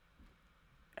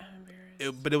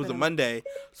 But it was a Monday.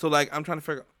 So, like, I'm trying to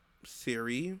figure...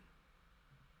 Siri,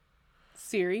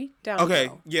 down. Okay,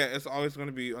 yeah, it's always going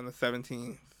to be on the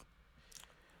 17th.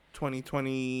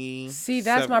 2020. See,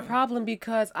 that's my problem,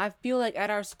 because I feel like at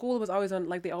our school it was always on,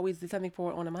 like, they always did something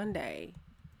for it on a Monday.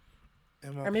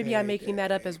 MLK or maybe I'm making that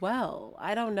up as well.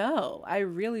 I don't know. I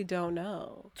really don't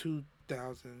know.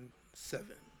 2007.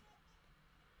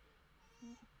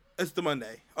 It's the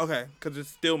Monday. Okay, because it's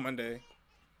still Monday.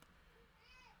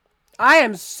 I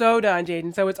am so done,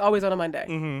 Jaden. So it's always on a Monday.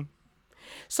 Mm-hmm.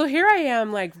 So here I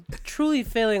am, like, truly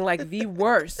feeling like the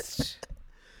worst.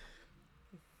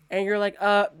 And you're like,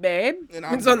 babe,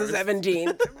 it's on the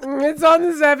 17th. It's on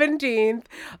the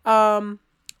 17th.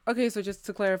 Okay, so just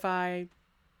to clarify,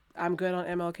 I'm good on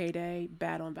MLK Day,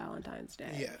 bad on Valentine's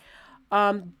Day.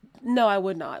 Yeah. No, I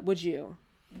would not. Would you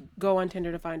go on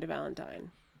Tinder to find a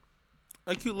Valentine?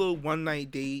 A cute little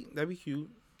one-night date. That'd be cute.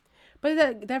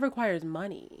 But that requires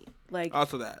money. Like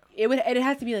also that it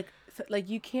has to be like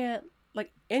you can't like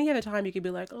any other time you could be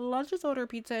like, oh, let's just order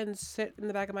pizza and sit in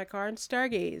the back of my car and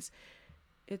stargaze.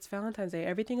 It's Valentine's Day.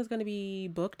 Everything is going to be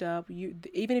booked up.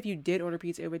 Even if you did order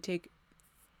pizza, it would take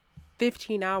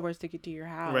 15 hours to get to your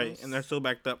house. Right, and they're still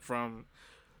backed up from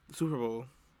the Super Bowl.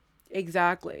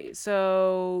 Exactly.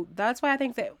 So that's why I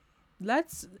think that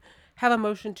let's have a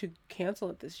motion to cancel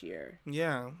it this year.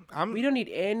 Yeah, we don't need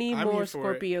any more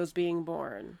Scorpios being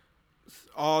born.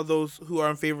 All those who are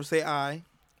in favor say aye.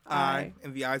 Aye.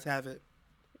 And the ayes have it.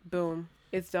 Boom.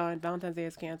 It's done. Valentine's Day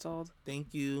is canceled.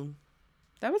 Thank you.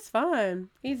 That was fun.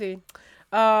 Easy.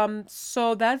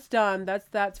 So that's done.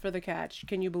 That's for the catch.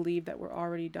 Can you believe that we're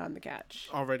already done the catch?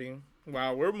 Already.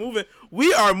 Wow, we're moving.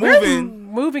 We are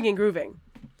moving. We're moving and grooving.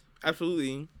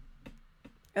 Absolutely.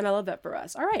 And I love that for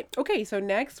us. All right. Okay, so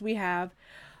next we have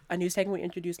a new segment we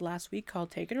introduced last week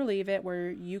called Take It or Leave It, where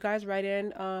you guys write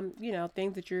in,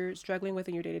 things that you're struggling with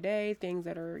in your day-to-day, things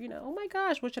that are, oh my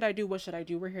gosh, what should I do? What should I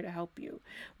do? We're here to help you.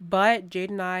 But Jade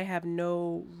and I have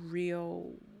no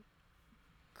real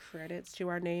credits to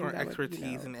our name. Or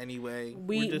expertise in any way.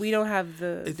 We don't have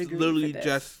the it's degree literally for this.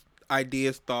 Just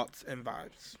ideas, thoughts, and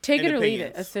vibes. Take it or leave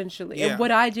it, essentially. Yeah. And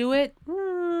would I do it?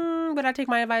 Would I take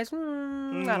my advice? I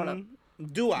don't know.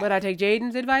 Do I? Would I take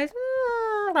Jaden's advice?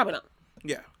 Probably not.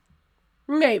 Yeah.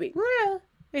 Maybe. Yeah.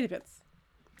 It depends.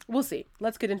 We'll see.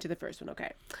 Let's get into the first one,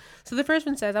 okay? So the first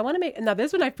one says, I want to make... Now,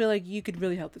 this one I feel like you could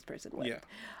really help this person with. Yeah.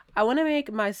 I want to make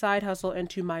my side hustle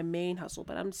into my main hustle,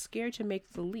 but I'm scared to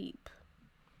make the leap.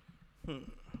 Go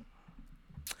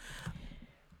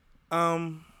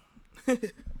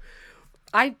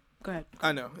ahead.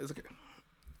 I know. It's okay.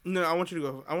 No, I want you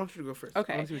to go first.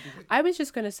 Okay. I was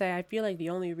just going to say, I feel like the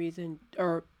only reason...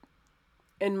 or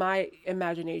in my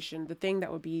imagination, the thing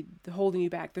that would be holding you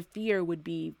back, the fear would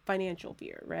be financial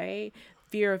fear, right?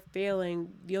 Fear of failing.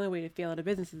 The only way to fail at a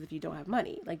business is if you don't have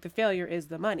money. Like the failure is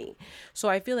the money. So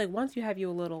I feel like once you have a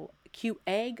little cute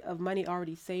egg of money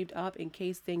already saved up in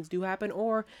case things do happen,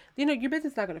 or, your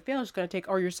business is not going to fail. It's going to take,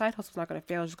 or your side hustle is not going to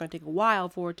fail. It's just going to take a while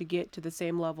for it to get to the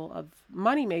same level of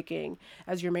money making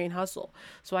as your main hustle.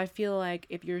 So I feel like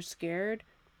if you're scared,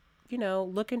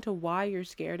 look into why you're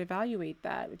scared, evaluate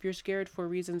that. If you're scared for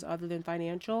reasons other than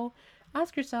financial,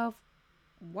 ask yourself,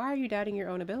 why are you doubting your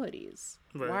own abilities?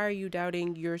 Right. Why are you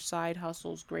doubting your side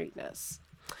hustle's greatness?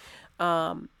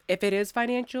 If it is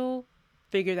financial,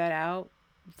 figure that out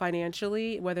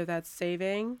financially, whether that's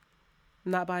saving,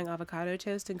 not buying avocado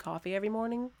toast and coffee every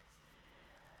morning.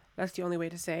 That's the only way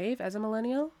to save as a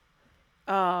millennial.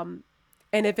 And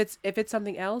if it's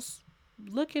something else,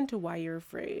 look into why you're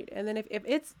afraid. And then if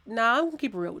it's... Now, I'm going to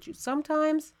keep it real with you.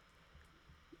 Sometimes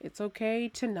it's okay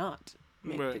to not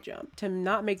make the jump, to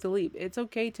not make the leap. It's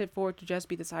okay for it to just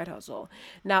be the side hustle.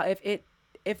 Now,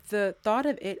 if the thought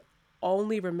of it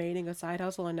only remaining a side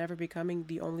hustle and never becoming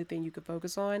the only thing you could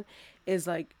focus on is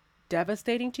like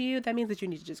devastating to you, that means that you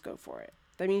need to just go for it.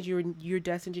 That means you're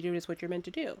destined to do this, what you're meant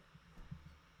to do.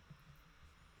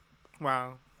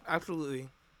 Wow. Absolutely.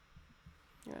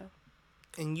 Yeah.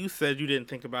 And you said you didn't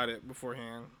think about it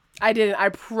beforehand. I didn't. I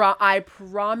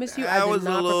promise you, I did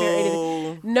not prepare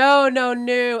anything. No.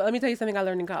 Let me tell you something I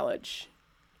learned in college.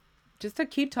 Just to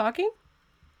keep talking.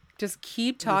 Just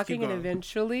keep talking, and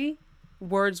eventually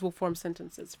words will form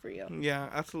sentences for you. Yeah,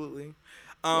 absolutely.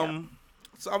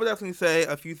 So I would definitely say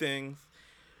a few things.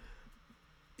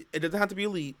 It doesn't have to be a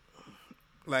leap.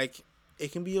 Like,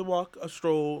 it can be a walk, a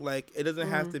stroll. Like, it doesn't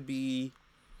have to be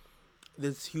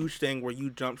this huge thing where you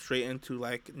jump straight into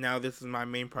like, now this is my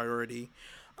main priority.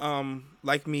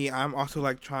 Like me, I'm also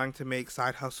like trying to make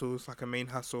side hustles like a main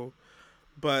hustle,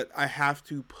 but I have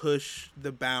to push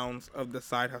the bounds of the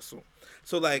side hustle.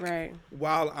 So like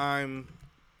while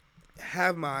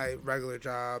have my regular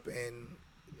job and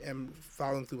am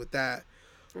following through with that,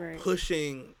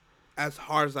 pushing as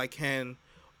hard as I can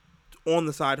on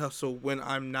the side hustle when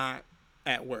I'm not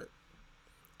at work.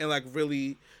 And like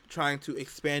really trying to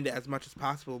expand it as much as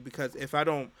possible, because if I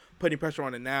don't put any pressure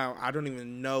on it now, I don't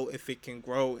even know if it can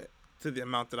grow to the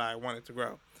amount that I want it to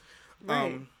grow.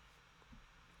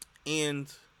 And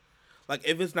like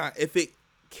if it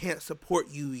can't support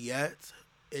you yet,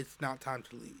 it's not time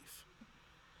to leave.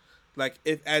 Like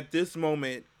if at this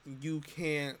moment you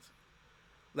can't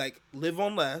like live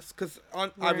on less, because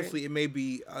obviously it may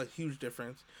be a huge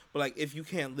difference, but like if you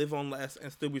can't live on less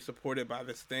and still be supported by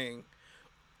this thing,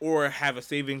 or have a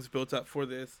savings built up for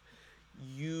this,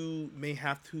 you may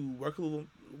have to work a little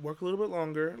bit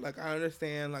longer. Like I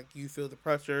understand, like you feel the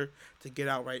pressure to get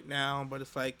out right now, but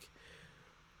it's like,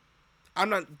 I'm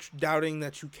not doubting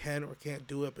that you can or can't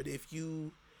do it, but if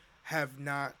you have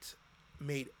not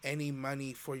made any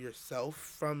money for yourself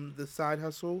from the side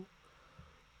hustle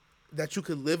that you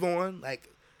could live on, like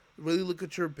really look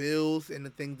at your bills and the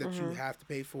things that you have to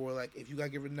pay for. Like if you gotta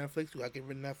get rid of Netflix, you gotta get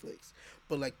rid of Netflix.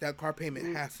 But like that car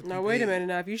payment has to be Now wait a minute.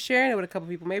 Now if you're sharing it with a couple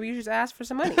people, maybe you just ask for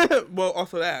some money. Well,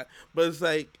 also that. But it's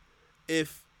like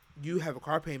if you have a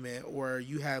car payment or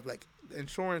you have like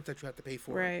insurance that you have to pay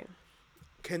for, right?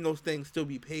 Can those things still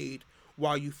be paid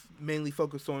while you mainly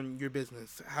focus on your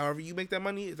business? However you make that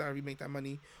money is however you make that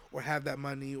money, or have that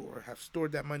money, or have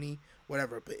stored that money,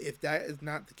 whatever. But if that is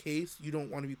not the case, you don't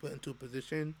want to be put into a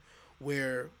position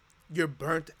where you're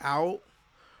burnt out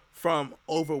from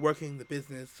overworking the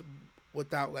business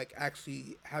without like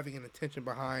actually having an intention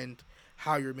behind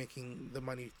how you're making the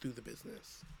money through the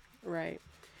business. Right.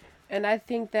 And I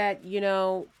think that, you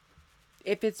know,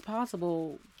 if it's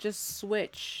possible, just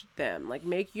switch them. Like,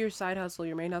 make your side hustle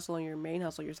your main hustle, and your main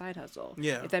hustle your side hustle.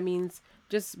 Yeah. If that means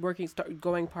just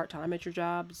going part-time at your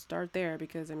job, start there.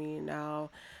 Because, I mean,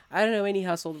 now, I don't know any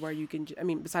hustle where you can,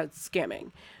 besides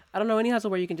scamming, I don't know any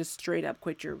hustle where you can just straight up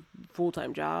quit your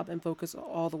full-time job and focus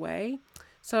all the way.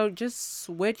 So, just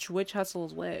switch which hustle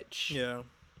is which. Yeah.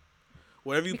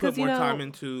 Whatever you put more time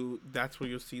into, that's where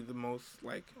you'll see the most,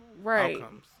 like,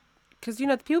 outcomes. Because, you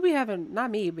know, people be having, not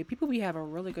me, but people be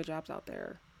having really good jobs out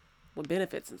there with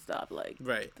benefits and stuff. Like,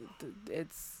 right. It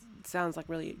sounds like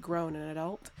really grown and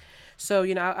adult. So,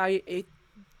 you know, I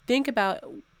think about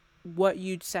what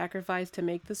you'd sacrifice to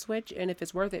make the switch and if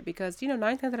it's worth it. Because, you know,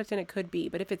 9 times out of 10 it could be.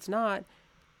 But if it's not,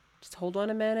 just hold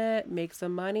on a minute, make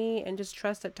some money, and just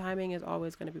trust that timing is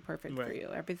always going to be perfect for you.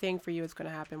 Everything for you is going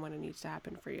to happen when it needs to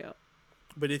happen for you.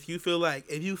 But if you feel it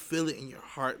in your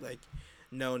heart, like,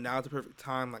 no, now's the perfect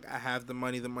time. Like, I have the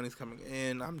money's coming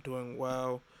in. I'm doing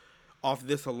well off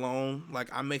this alone. Like,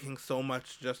 I'm making so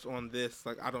much just on this.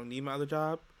 Like, I don't need my other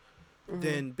job. Mm-hmm.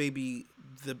 Then, baby,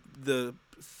 the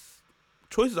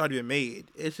choice has already been made.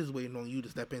 It's just waiting on you to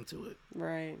step into it.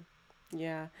 Right.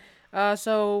 Yeah.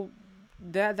 So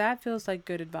that feels like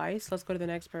good advice. Let's go to the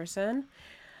next person.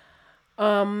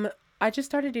 I just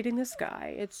started dating this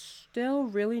guy. It's still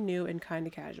really new and kind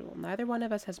of casual. Neither one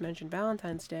of us has mentioned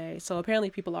Valentine's Day, so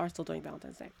apparently people are still doing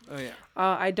Valentine's Day. Oh, yeah.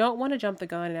 I don't want to jump the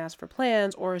gun and ask for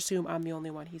plans or assume I'm the only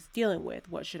one he's dealing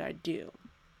with. What should I do?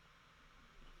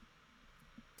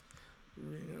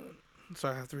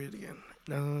 Sorry, I have to read it again.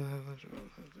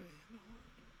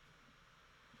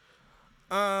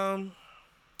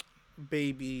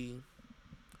 Baby,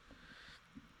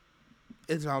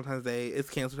 it's Valentine's Day.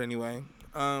 It's canceled anyway.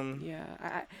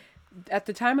 Yeah, at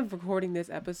the time of recording this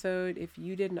episode, if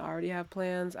you didn't already have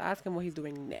plans, ask him what he's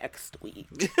doing next week.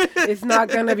 It's not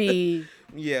gonna be.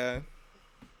 Yeah.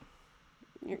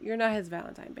 You're not his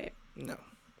Valentine, babe. No.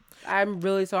 I'm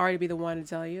really sorry to be the one to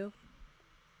tell you.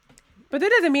 But that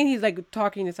doesn't mean he's like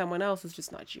talking to someone else. It's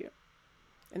just not you.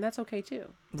 And that's okay too.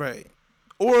 Right.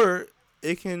 Or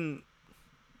it can,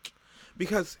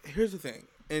 because here's the thing,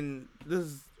 and this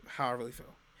is how I really feel.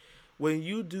 When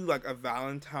you do like a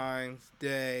Valentine's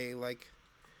Day, like,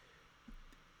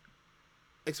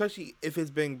 especially if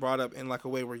it's being brought up in like a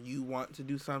way where you want to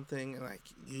do something and like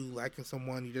you liking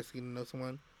someone, you just getting to know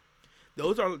someone,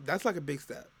 that's like a big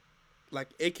step. Like,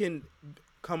 it can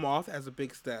come off as a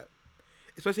big step,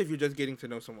 especially if you're just getting to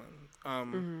know someone.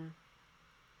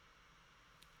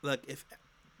 Like,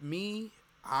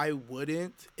 I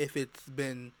wouldn't if it's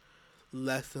been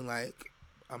less than like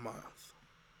a month.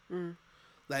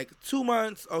 Like 2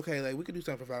 months, okay, like we could do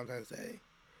something for Valentine's Day.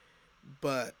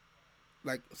 But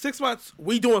like 6 months,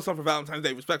 we doing something for Valentine's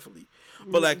Day, respectfully.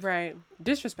 But like, right,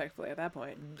 disrespectfully at that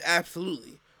point.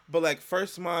 Absolutely. But like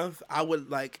first month, I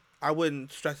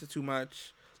wouldn't stress it too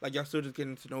much. Like, y'all still just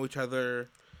getting to know each other,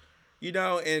 you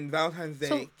know. And Valentine's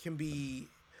Day can be,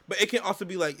 but it can also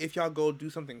be like if y'all go do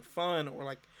something fun or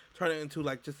like turn it into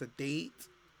like just a date.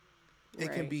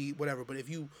 It can be whatever. But if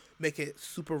you make it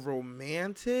super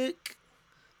romantic.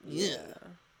 Yeah.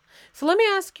 So let me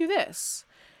ask you this.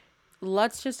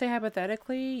 Let's just say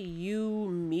hypothetically, you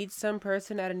meet some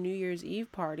person at a New Year's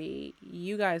Eve party.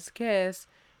 You guys kiss.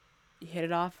 You hit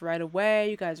it off right away.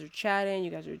 You guys are chatting.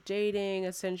 You guys are dating,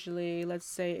 essentially. Let's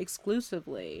say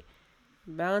exclusively.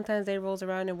 Valentine's Day rolls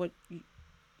around and what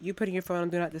you putting your phone on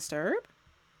Do Not Disturb?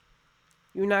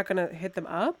 You're not going to hit them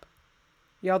up?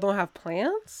 Y'all don't have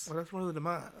plans? Well, that's one of the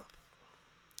demands.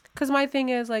 Because my thing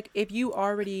is, like, if you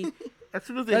already... As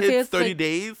soon as it hits 30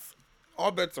 days,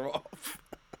 all bets are off.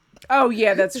 Oh,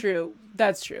 yeah, that's true.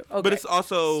 That's true. Okay. But it's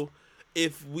also,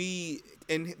 if we,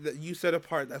 and you said a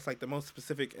part that's like the most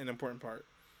specific and important part,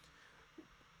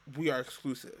 we are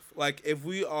exclusive. Like, if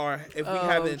we have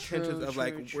the intentions of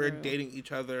like, we're dating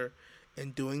each other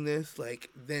and doing this, like,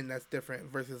 then that's different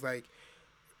versus like,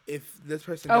 if this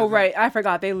person... Oh, right. I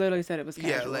forgot. They literally said it was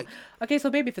casual. Yeah, like... Okay, so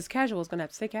baby, if it's casual, it's going to have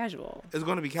to stay casual. It's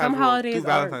going to be casual. Some holidays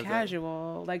aren't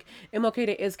casual. Like, MLK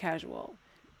Day is casual.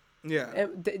 Yeah.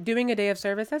 Doing a day of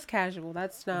service, that's casual.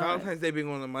 That's not... Valentine's Day being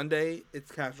on a Monday,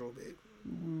 it's casual, babe.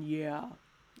 Yeah.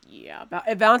 Yeah.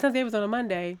 If Valentine's Day was on a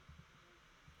Monday,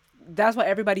 that's why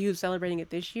everybody who's celebrating it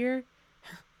this year,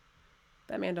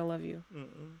 that man don't love you.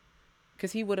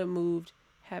 Because he would have moved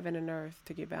heaven and earth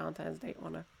to get Valentine's Day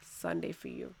on a Sunday for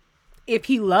you. If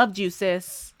he loved you,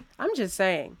 sis. I'm just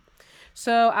saying.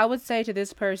 So I would say to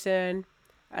this person,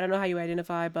 I don't know how you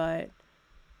identify, but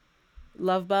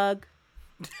love bug.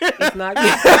 It's not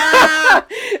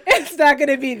it's not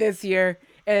gonna be this year.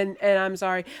 And I'm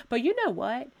sorry. But you know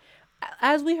what?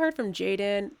 As we heard from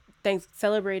Jaden,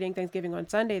 celebrating Thanksgiving on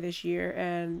Sunday this year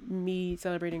and me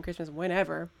celebrating Christmas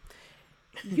whenever,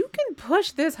 you can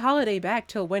push this holiday back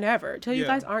till whenever, till you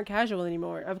guys aren't casual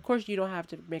anymore. Of course, you don't have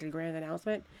to make a grand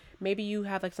announcement. Maybe you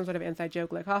have like some sort of inside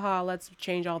joke, like, haha, let's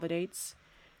change all the dates.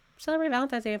 Celebrate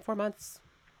Valentine's Day in 4 months.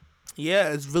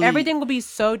 Yeah, it's really... Everything will be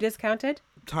so discounted.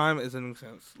 Time is an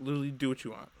sense. Literally do what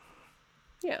you want.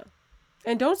 Yeah.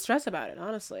 And don't stress about it,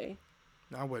 honestly.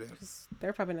 No, I wouldn't.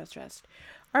 They're probably not stressed.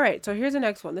 All right, so here's the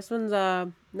next one. It's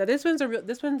a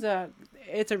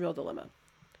real dilemma.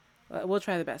 We'll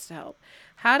try the best to help.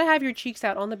 How to have your cheeks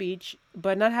out on the beach,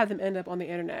 but not have them end up on the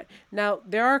internet. Now,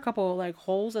 there are a couple like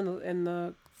holes in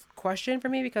the question for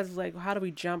me, because like, how do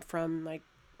we jump from like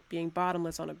being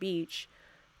bottomless on a beach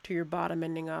to your bottom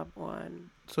ending up on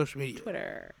social media,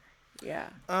 Twitter? Yeah.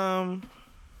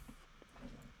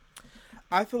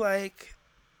 I feel like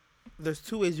there's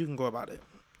 2 ways you can go about it.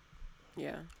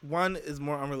 Yeah. One is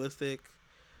more unrealistic,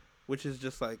 which is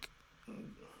just like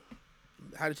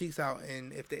how the cheeks out,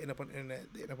 and if they end up on the internet,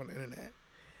 they end up on the internet.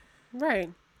 Right.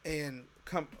 And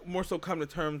come to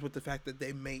terms with the fact that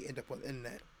they may end up on the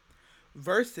internet.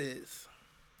 Versus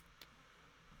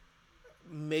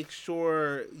make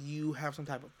sure you have some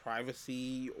type of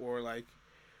privacy, or like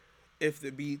if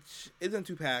the beach isn't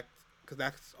too packed, because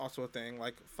that's also a thing,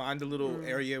 like find a little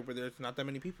area where there's not that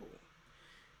many people.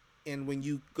 And when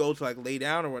you go to like lay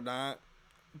down or whatnot,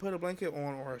 put a blanket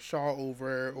on or a shawl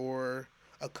over or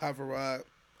a cover up,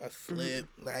 a slip,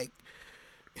 like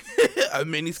a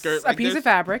mini skirt, like a piece of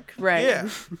fabric, right? Yeah,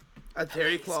 a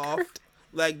terry cloth.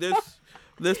 Like there's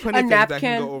plenty of things that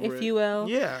can go over if you will.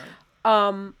 Yeah.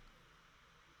 I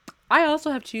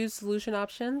also have 2 solution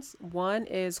options. One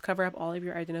is cover up all of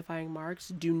your identifying marks.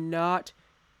 Do not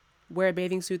wear a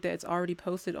bathing suit that's already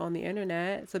posted on the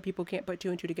internet, so people can't put 2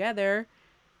 and 2 together.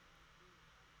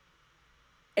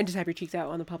 And just have your cheeks out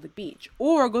on the public beach.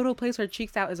 Or go to a place where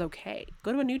cheeks out is okay.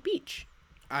 Go to a nude beach.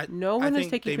 No one is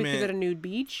taking pictures at a nude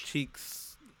beach.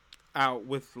 Cheeks out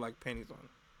with like panties on.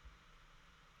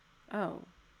 Oh.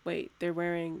 Wait, they're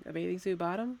wearing a bathing suit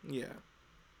bottom? Yeah.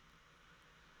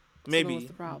 Maybe. So what's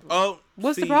the problem? Oh,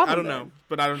 what's the problem? I don't know.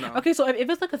 But I don't know. Okay, so if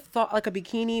it's like a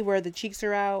bikini where the cheeks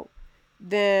are out,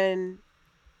 then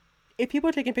if people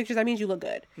are taking pictures, that means you look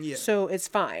good. Yeah. So it's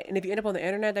fine. And if you end up on the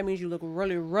internet, that means you look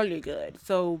really, really good.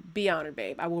 So be honored,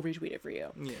 babe. I will retweet it for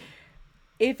you. Yeah.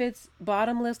 If it's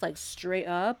bottomless, like straight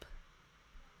up,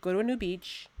 go to a nude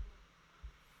beach.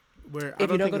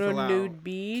 If you don't go to a nude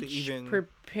beach,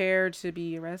 prepare to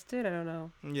be arrested. I don't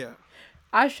know. Yeah.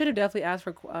 I should have definitely asked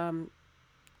for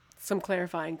some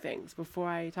clarifying things before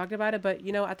I talked about it. But,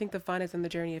 I think the fun is in the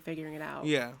journey of figuring it out.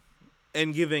 Yeah.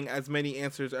 And giving as many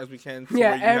answers as we can.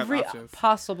 Yeah, every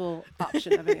possible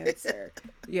option of an answer.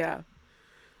 Yeah.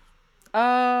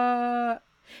 Now,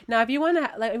 if you want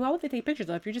to, why would they take pictures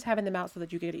though? If you're just having them out so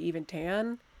that you get an even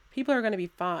tan, people are going to be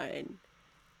fine.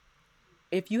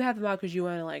 If you have them out because you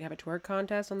want to have a twerk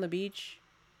contest on the beach,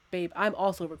 babe, I'm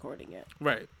also recording it.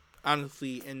 Right.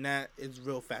 Honestly, and that is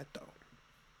real fat though.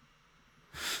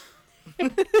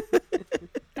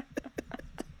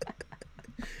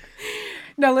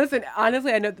 Now, listen,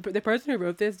 honestly, I know the person who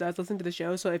wrote this does listen to the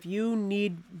show, so if you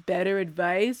need better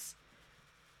advice,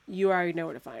 you already know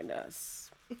where to find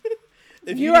us.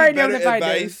 If you already know where to find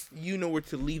us, you know where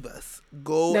to leave us.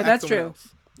 Go. No, that's true.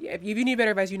 Else. Yeah, if you need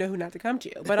better advice, you know who not to come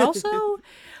to. But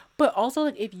also,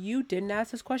 if you didn't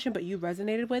ask this question, but you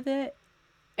resonated with it,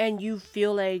 and you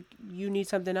feel like you need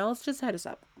something else, just hit us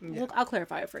up. Yeah. I'll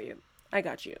clarify it for you. I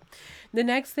got you. The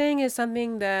next thing is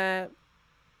something that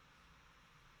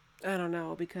I don't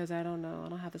know, because I don't know. I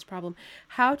don't have this problem.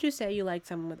 How'd you say you like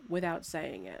someone without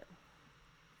saying it?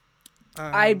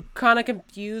 I'm kind of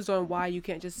confused on why you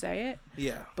can't just say it.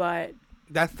 Yeah. But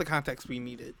that's the context we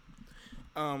needed.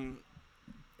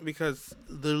 Because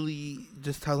literally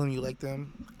just tell them you like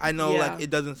them. I know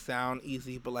it doesn't sound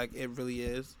easy, but it really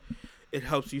is. It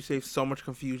helps you save so much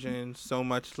confusion, so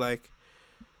much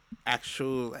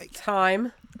actual like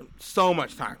time. So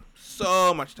much time,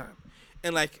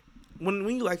 and like when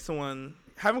you like someone,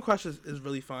 having crushes is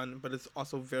really fun, but it's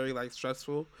also very like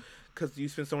stressful because you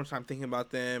spend so much time thinking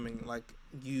about them and like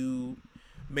you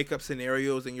make up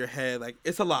scenarios in your head. Like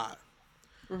it's a lot.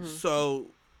 Mm-hmm. So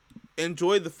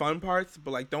enjoy the fun parts,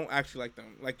 but like don't actually like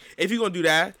them. Like if you're gonna do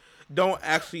that, don't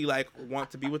actually like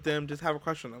want to be with them. Just have a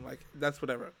crush on them. Like that's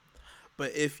whatever.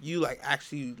 But if you like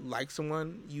actually like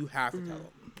someone, you have to tell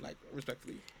them, like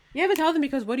respectfully. You have to tell them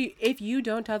because if you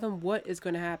don't tell them, what is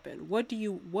going to happen? What do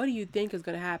you think is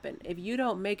going to happen? If you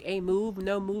don't make a move,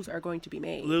 no moves are going to be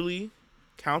made. Literally,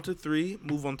 count to 3,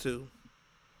 move on 2.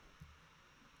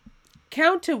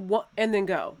 Count to 1 and then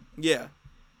go. Yeah.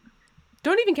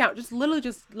 Don't even count. Just literally,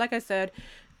 just like I said,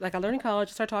 like I learned in college,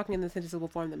 start talking and the sentences will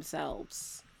form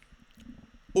themselves.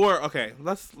 Or okay,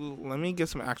 let me get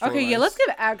some actual. Okay, advice. yeah, let's give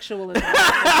actual advice.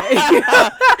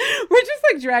 We're just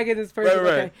like dragging this person.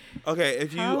 Right. Okay,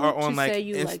 if you are on like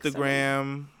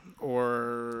Instagram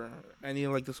or any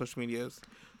of like the social medias,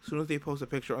 as soon as they post a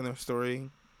picture on their story,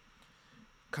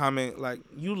 comment like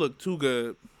 "You look too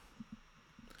good."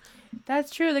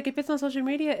 That's true. Like if it's on social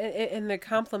media and the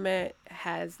compliment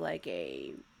has like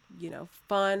a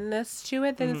funness to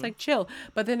it, then it's like chill.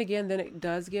 But then again, then it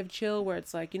does give chill where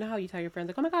it's like, you know how you tell your friends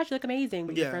like, oh my gosh, you look amazing,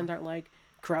 but your friends aren't like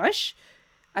crush.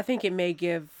 I think it may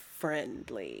give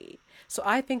friendly. So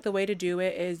I think the way to do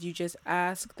it is you just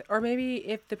ask, or maybe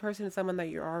if the person is someone that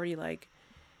you're already like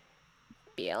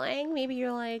feeling, maybe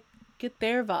you're like, get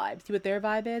their vibe, see what their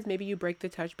vibe is. Maybe you break the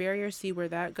touch barrier, see where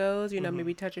that goes,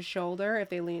 maybe touch a shoulder. If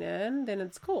they lean in, then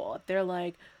it's cool. If they're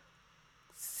like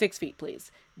 6 feet,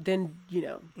 please, then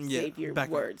save your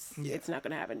words. Yeah. It's not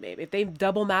gonna happen, babe. If they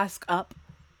double mask up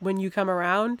when you come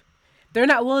around, they're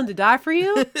not willing to die for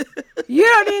you. You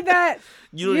don't need that.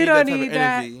 You don't need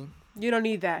that. You don't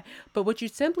need that. But what you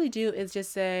simply do is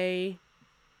just say,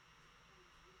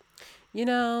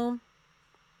 I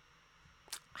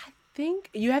think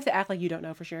you have to act like you don't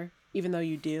know for sure, even though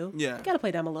you do. Yeah. You gotta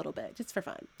play dumb a little bit, just for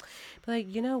fun. But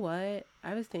like, you know what?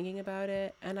 I was thinking about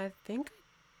it, and I think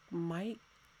I might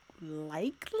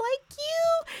like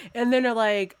you. And then they're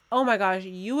like, oh my gosh,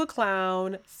 you a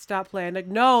clown. Stop playing. Like,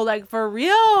 no, like for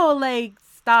real. Like,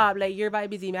 stop. Like, your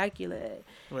vibe is immaculate.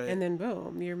 Right. And then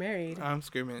boom, you're married. I'm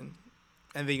screaming.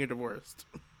 And then you're divorced.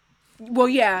 Well,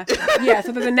 yeah. Yeah,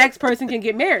 so that the next person can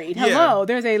get married. Hello,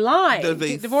 there's a line. There's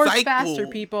a divorce cycle. Faster,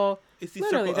 people. It's the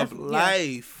circle of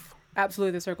life. Yeah,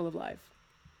 absolutely, the circle of life.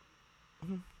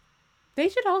 Mm-hmm. They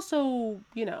should also,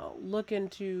 look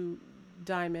into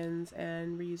diamonds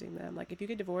and reusing them. Like, if you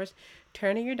get divorced,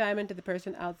 turning your diamond to the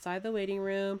person outside the waiting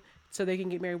room so they can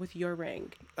get married with your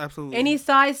ring. Absolutely. Any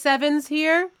size 7s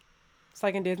here? It's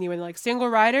like in Disney when like single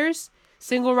riders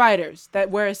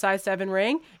that wear a size 7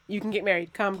 ring, you can get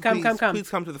married. Come. Please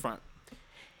come to the front.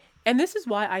 And this is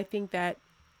why I think that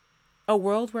a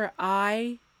world where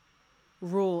I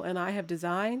rule and I have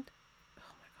designed,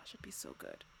 oh my gosh, it'd be so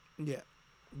good. Yeah.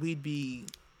 We'd be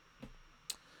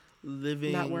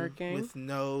living, not working, with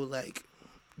no like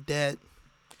debt.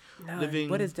 No,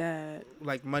 what is that?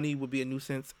 Like money would be a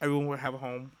nuisance. Everyone would have a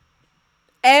home.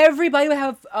 Everybody would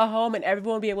have a home and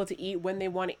everyone would be able to eat when they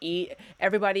want to eat.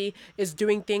 Everybody is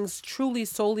doing things truly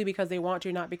solely because they want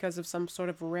to, not because of some sort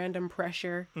of random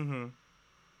pressure. Mm-hmm.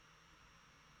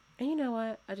 And you know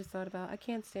what? I just thought about, I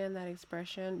can't stand that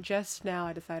expression. Just now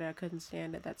I decided I couldn't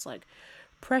stand it. That's like,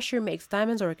 pressure makes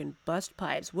diamonds or it can bust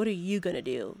pipes. What are you going to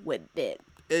do with it?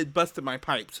 It busted my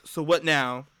pipes. So what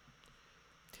now?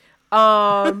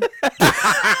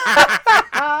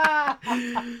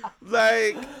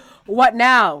 Like, what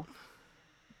now?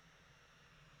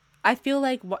 I feel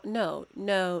like no,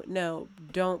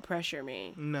 don't pressure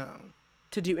me. No.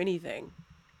 To do anything.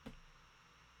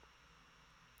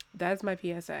 That's my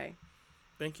PSA.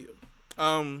 Thank you.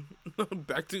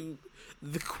 Back to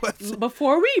the question.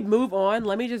 Before we move on,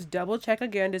 let me just double check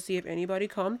again to see if anybody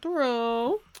come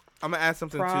through. I'm gonna add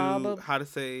something to how to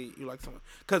say you like someone,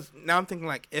 because now I'm thinking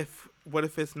like, what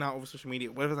if it's not over social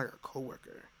media? What if it's like a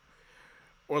coworker,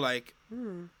 or like,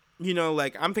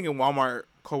 like I'm thinking Walmart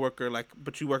coworker, like,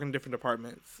 but you work in different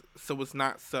departments, so it's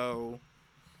not so.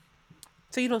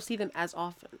 So you don't see them as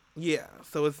often. Yeah,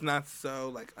 so it's not so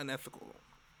like unethical.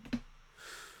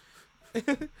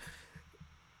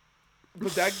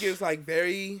 But that gives like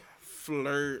very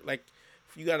flirt, like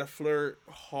you gotta flirt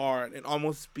hard and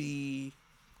almost be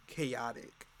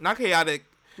chaotic. Not chaotic.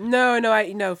 No,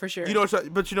 I know for sure. You know,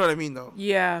 but you know what I mean though.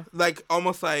 Yeah. Like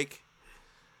almost like.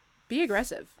 Be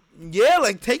aggressive. Yeah,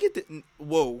 like take it.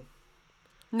 Whoa.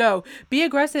 No, be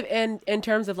aggressive in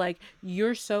terms of like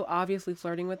you're so obviously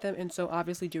flirting with them and so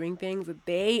obviously doing things that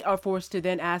they are forced to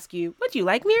then ask you, "Would you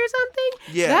like me?" or something.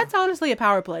 Yeah, that's honestly a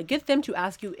power play. Get them to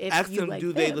ask you if you like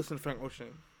them. Do they listen to Frank Ocean?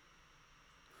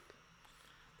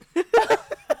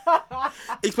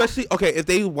 Especially if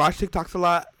they watch TikToks a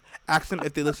lot, ask them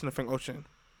if they listen to Frank Ocean.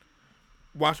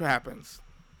 Watch what happens.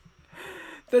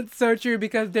 That's so true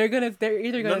because they're either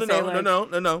gonna say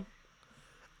no.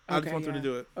 I just want them to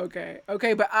do it.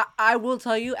 Okay, but I will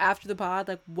tell you after the pod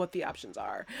like what the options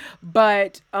are.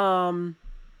 But make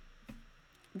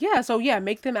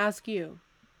them ask you.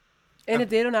 And if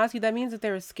they don't ask you, that means that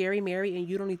they're a scary Mary and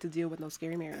you don't need to deal with no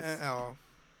scary Marys. At all.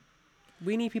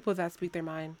 We need people that speak their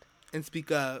mind. And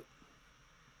speak up.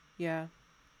 Yeah.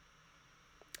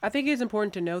 I think it's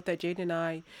important to note that Jaden and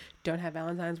I don't have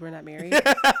Valentine's. We're not married.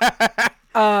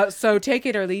 So take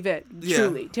it or leave it. Yeah.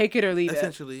 Truly, take it or leave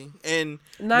Essentially. And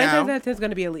 9 times out of 10 is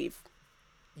going to be a leave.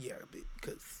 Yeah,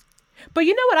 because. But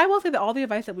you know what? I will say that all the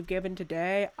advice that we've given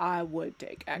today, I would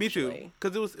take. Actually, me too.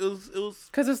 Because it was.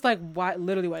 Because it's like, why?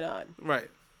 Literally, why not? Right.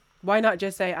 Why not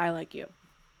just say I like you?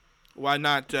 Why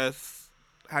not just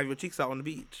have your cheeks out on the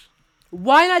beach?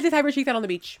 Why not just have your cheeks out on the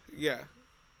beach? Yeah.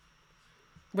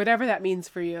 Whatever that means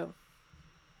for you.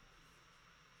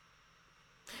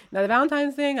 Now the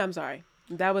Valentine's thing, I'm sorry.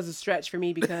 That was a stretch for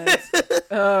me because babe,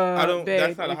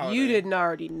 that's not a holiday. You didn't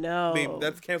already know. Babe,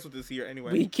 that's canceled this year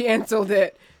anyway. We canceled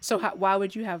it. So why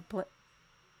would you have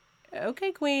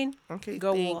Okay, queen. Okay,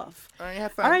 go off. All right,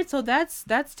 have fun. All right, so that's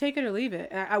take it or leave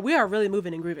it. We are really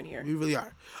moving and grooving here. We really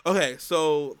are. Okay,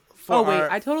 so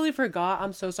I totally forgot.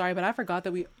 I'm so sorry, but I forgot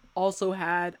that we also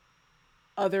had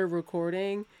other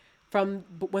recording from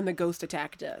when the ghost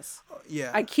attacked us.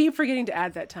 Yeah. I keep forgetting to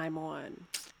add that time on.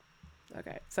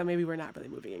 Okay, so maybe we're not really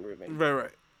moving and grooving.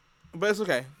 Right. But it's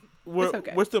okay. We're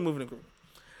still moving and grooving.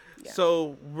 Yeah.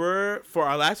 So for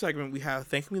our last segment, we have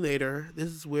Thank Me Later. This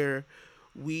is where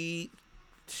we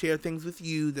share things with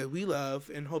you that we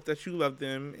love and hope that you love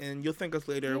them, and you'll thank us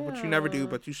later, which you never do,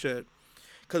 but you should.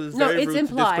 Because it's very rude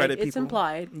to discredit people. It's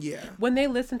implied. Yeah. When they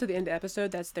listen to the end of the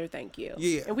episode, that's their thank you.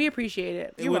 Yeah. And we appreciate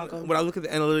it. You're welcome. When I look at the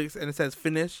analytics and it says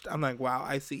finished, I'm like, wow,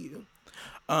 I see you.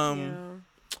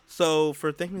 So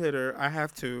for Thank Me Later, I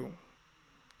have two.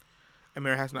 And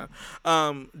Mary has not.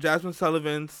 Jasmine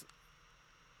Sullivan's.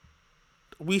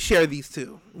 We share these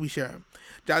two. We share them.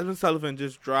 Jasmine Sullivan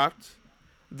just dropped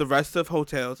the rest of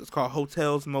Hotels. It's called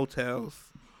Hotels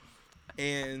Motels.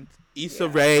 And Issa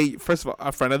Rae, first of all,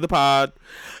 a friend of the pod.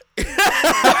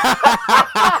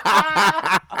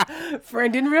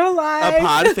 Friend in real life. A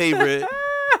pod favorite.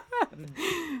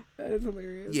 That is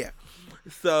hilarious. Yeah.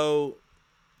 So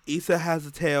Issa has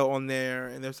a tail on there,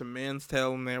 and there's a man's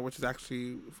tail on there, which is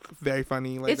actually very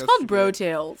funny. Like, it's called bro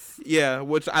tails. Yeah,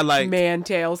 which I like. Man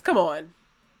tails. Come on.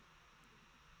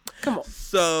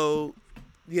 So,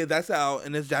 yeah, that's out,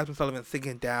 and it's Jasmine Sullivan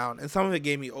singing down, and some of it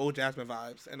gave me old Jasmine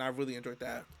vibes, and I really enjoyed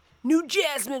that. New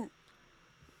Jasmine.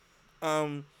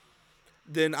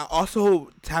 Then I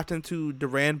also tapped into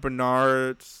Duran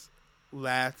Bernard's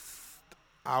last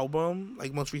album,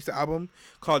 like most recent album,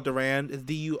 called Duran. It's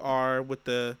DUR with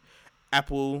the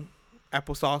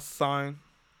applesauce sign.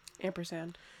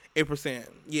 Ampersand.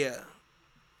 Yeah.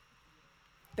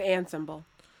 The and symbol.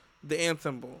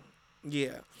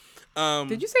 Yeah.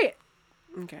 Did you say it?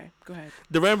 Okay, go ahead.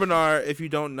 Duran Bernard, if you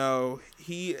don't know,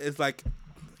 he is like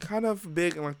kind of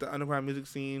big in like the underground music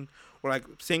scene, where like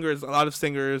a lot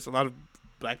of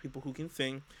black people who can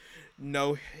sing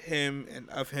know him and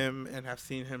of him and have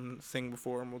seen him sing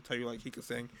before, and will tell you like he can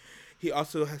sing. He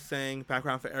also has sang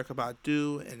background for Erykah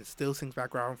Badu and still sings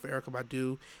background for Erykah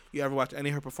Badu. You ever watch any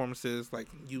of her performances, like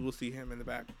you will see him in the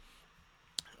back.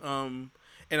 And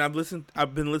I've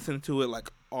been listening to it like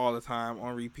all the time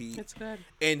on repeat. It's good.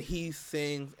 And he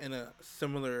sings in a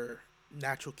similar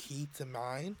natural key to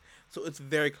mine, so it's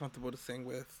very comfortable to sing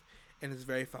with, and it's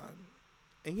very fun.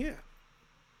 And yeah,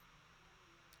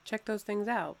 check those things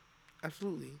out.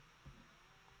 Absolutely.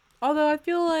 Although I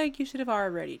feel like you should have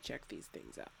already checked these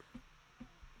things out,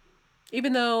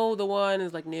 even though the one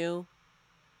is like new.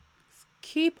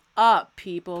 Keep up,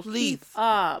 people. Please. Keep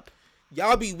up.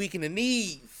 Y'all be weak in the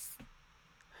knees.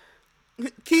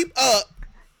 Keep up.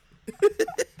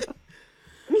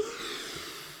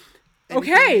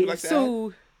 Okay,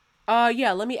 so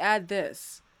let me add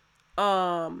this.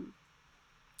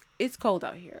 It's cold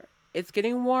out here. It's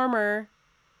getting warmer,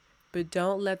 but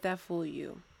don't let that fool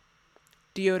you.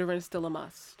 Deodorant is still a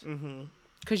must. Mm-hmm.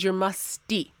 'Cause you're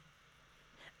musty.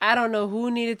 I don't know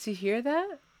who needed to hear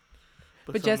that,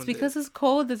 but just because it's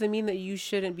cold doesn't mean that you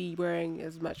shouldn't be wearing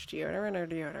as much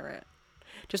deodorant.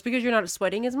 Just because you're not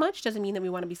sweating as much doesn't mean that we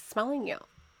want to be smelling you.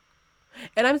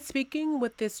 And I'm speaking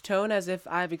with this tone as if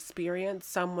I've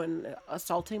experienced someone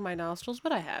assaulting my nostrils,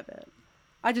 but I haven't.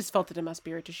 I just felt it in my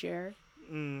spirit to share.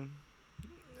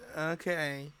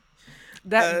 Okay.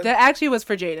 That actually was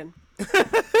for Jaden.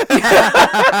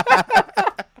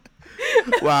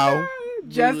 Wow.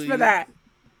 Just really? For that.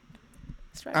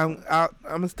 I'm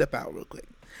gonna step out real quick.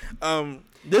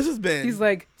 This has been. He's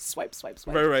like swipe.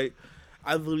 Right.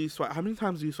 I literally swipe. How many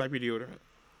times do you swipe your deodorant?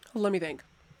 Let me think.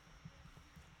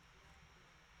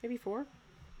 Maybe 4.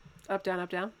 Up,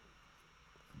 down.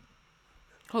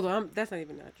 Hold on, that's not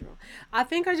even natural. I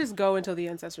think I just go until the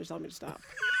ancestors tell me to stop.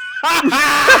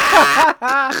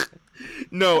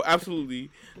 No, absolutely.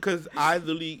 Because I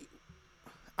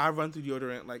run through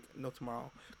deodorant like no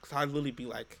tomorrow. Because I literally be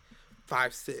like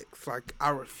 5, 6. Like, I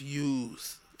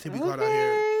refuse to be caught out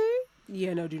here.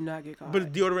 Yeah, no, do not get caught.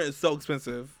 But deodorant is so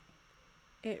expensive.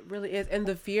 It really is. And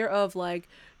the fear of, like,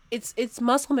 it's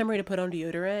muscle memory to put on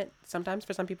deodorant sometimes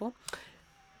for some people.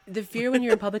 The fear when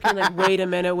you're in public and like, wait a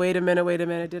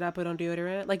minute, did I put on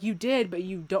deodorant? Like, you did, but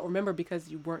you don't remember because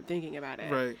you weren't thinking about it.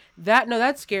 Right.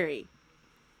 That's scary.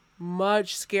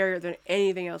 Much scarier than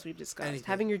anything else we've discussed.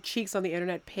 Having your cheeks on the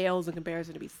internet pales in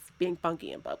comparison to being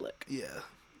funky in public. Yeah.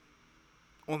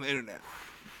 On the internet.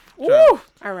 Woo!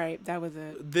 All right, that was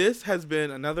it. This has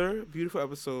been another beautiful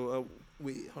episode of...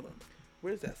 Wait, hold on.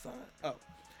 Where's that sign? Oh.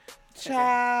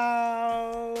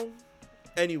 Ciao.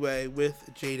 Anyway, with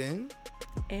Jaden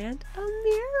and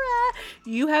Amira,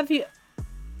 you have the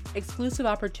exclusive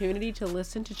opportunity to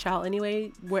listen to Ciao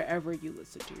Anyway wherever you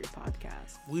listen to your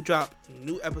podcast. We drop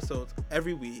new episodes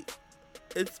every week.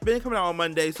 It's been coming out on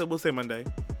Monday, so we'll say Monday.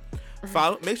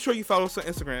 Make sure you follow us on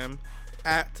Instagram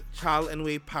at Ciao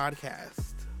Anyway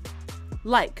Podcast.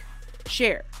 Like,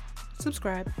 share,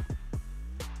 subscribe.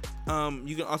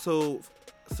 You can also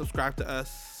subscribe to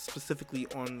us specifically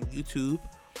on YouTube.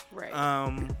 Right.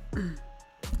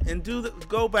 And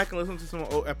go back and listen to some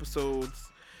old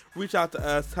episodes. Reach out to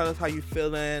us. Tell us how you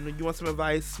feeling. If you want some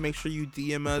advice, make sure you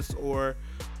DM us or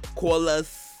call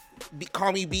us.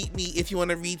 Call me, beat me if you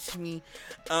want to reach me.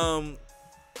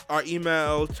 Our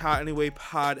email,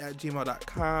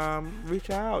 childanywaypod@gmail.com. Reach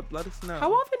out. Let us know.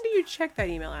 How often do you check that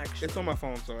email, actually? It's on my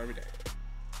phone, so every day.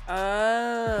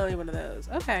 Oh, you're one of those.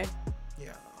 Okay.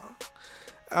 Yeah.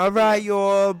 All right,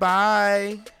 y'all.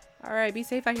 Bye. All right. Be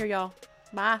safe out here, y'all.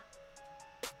 Bye.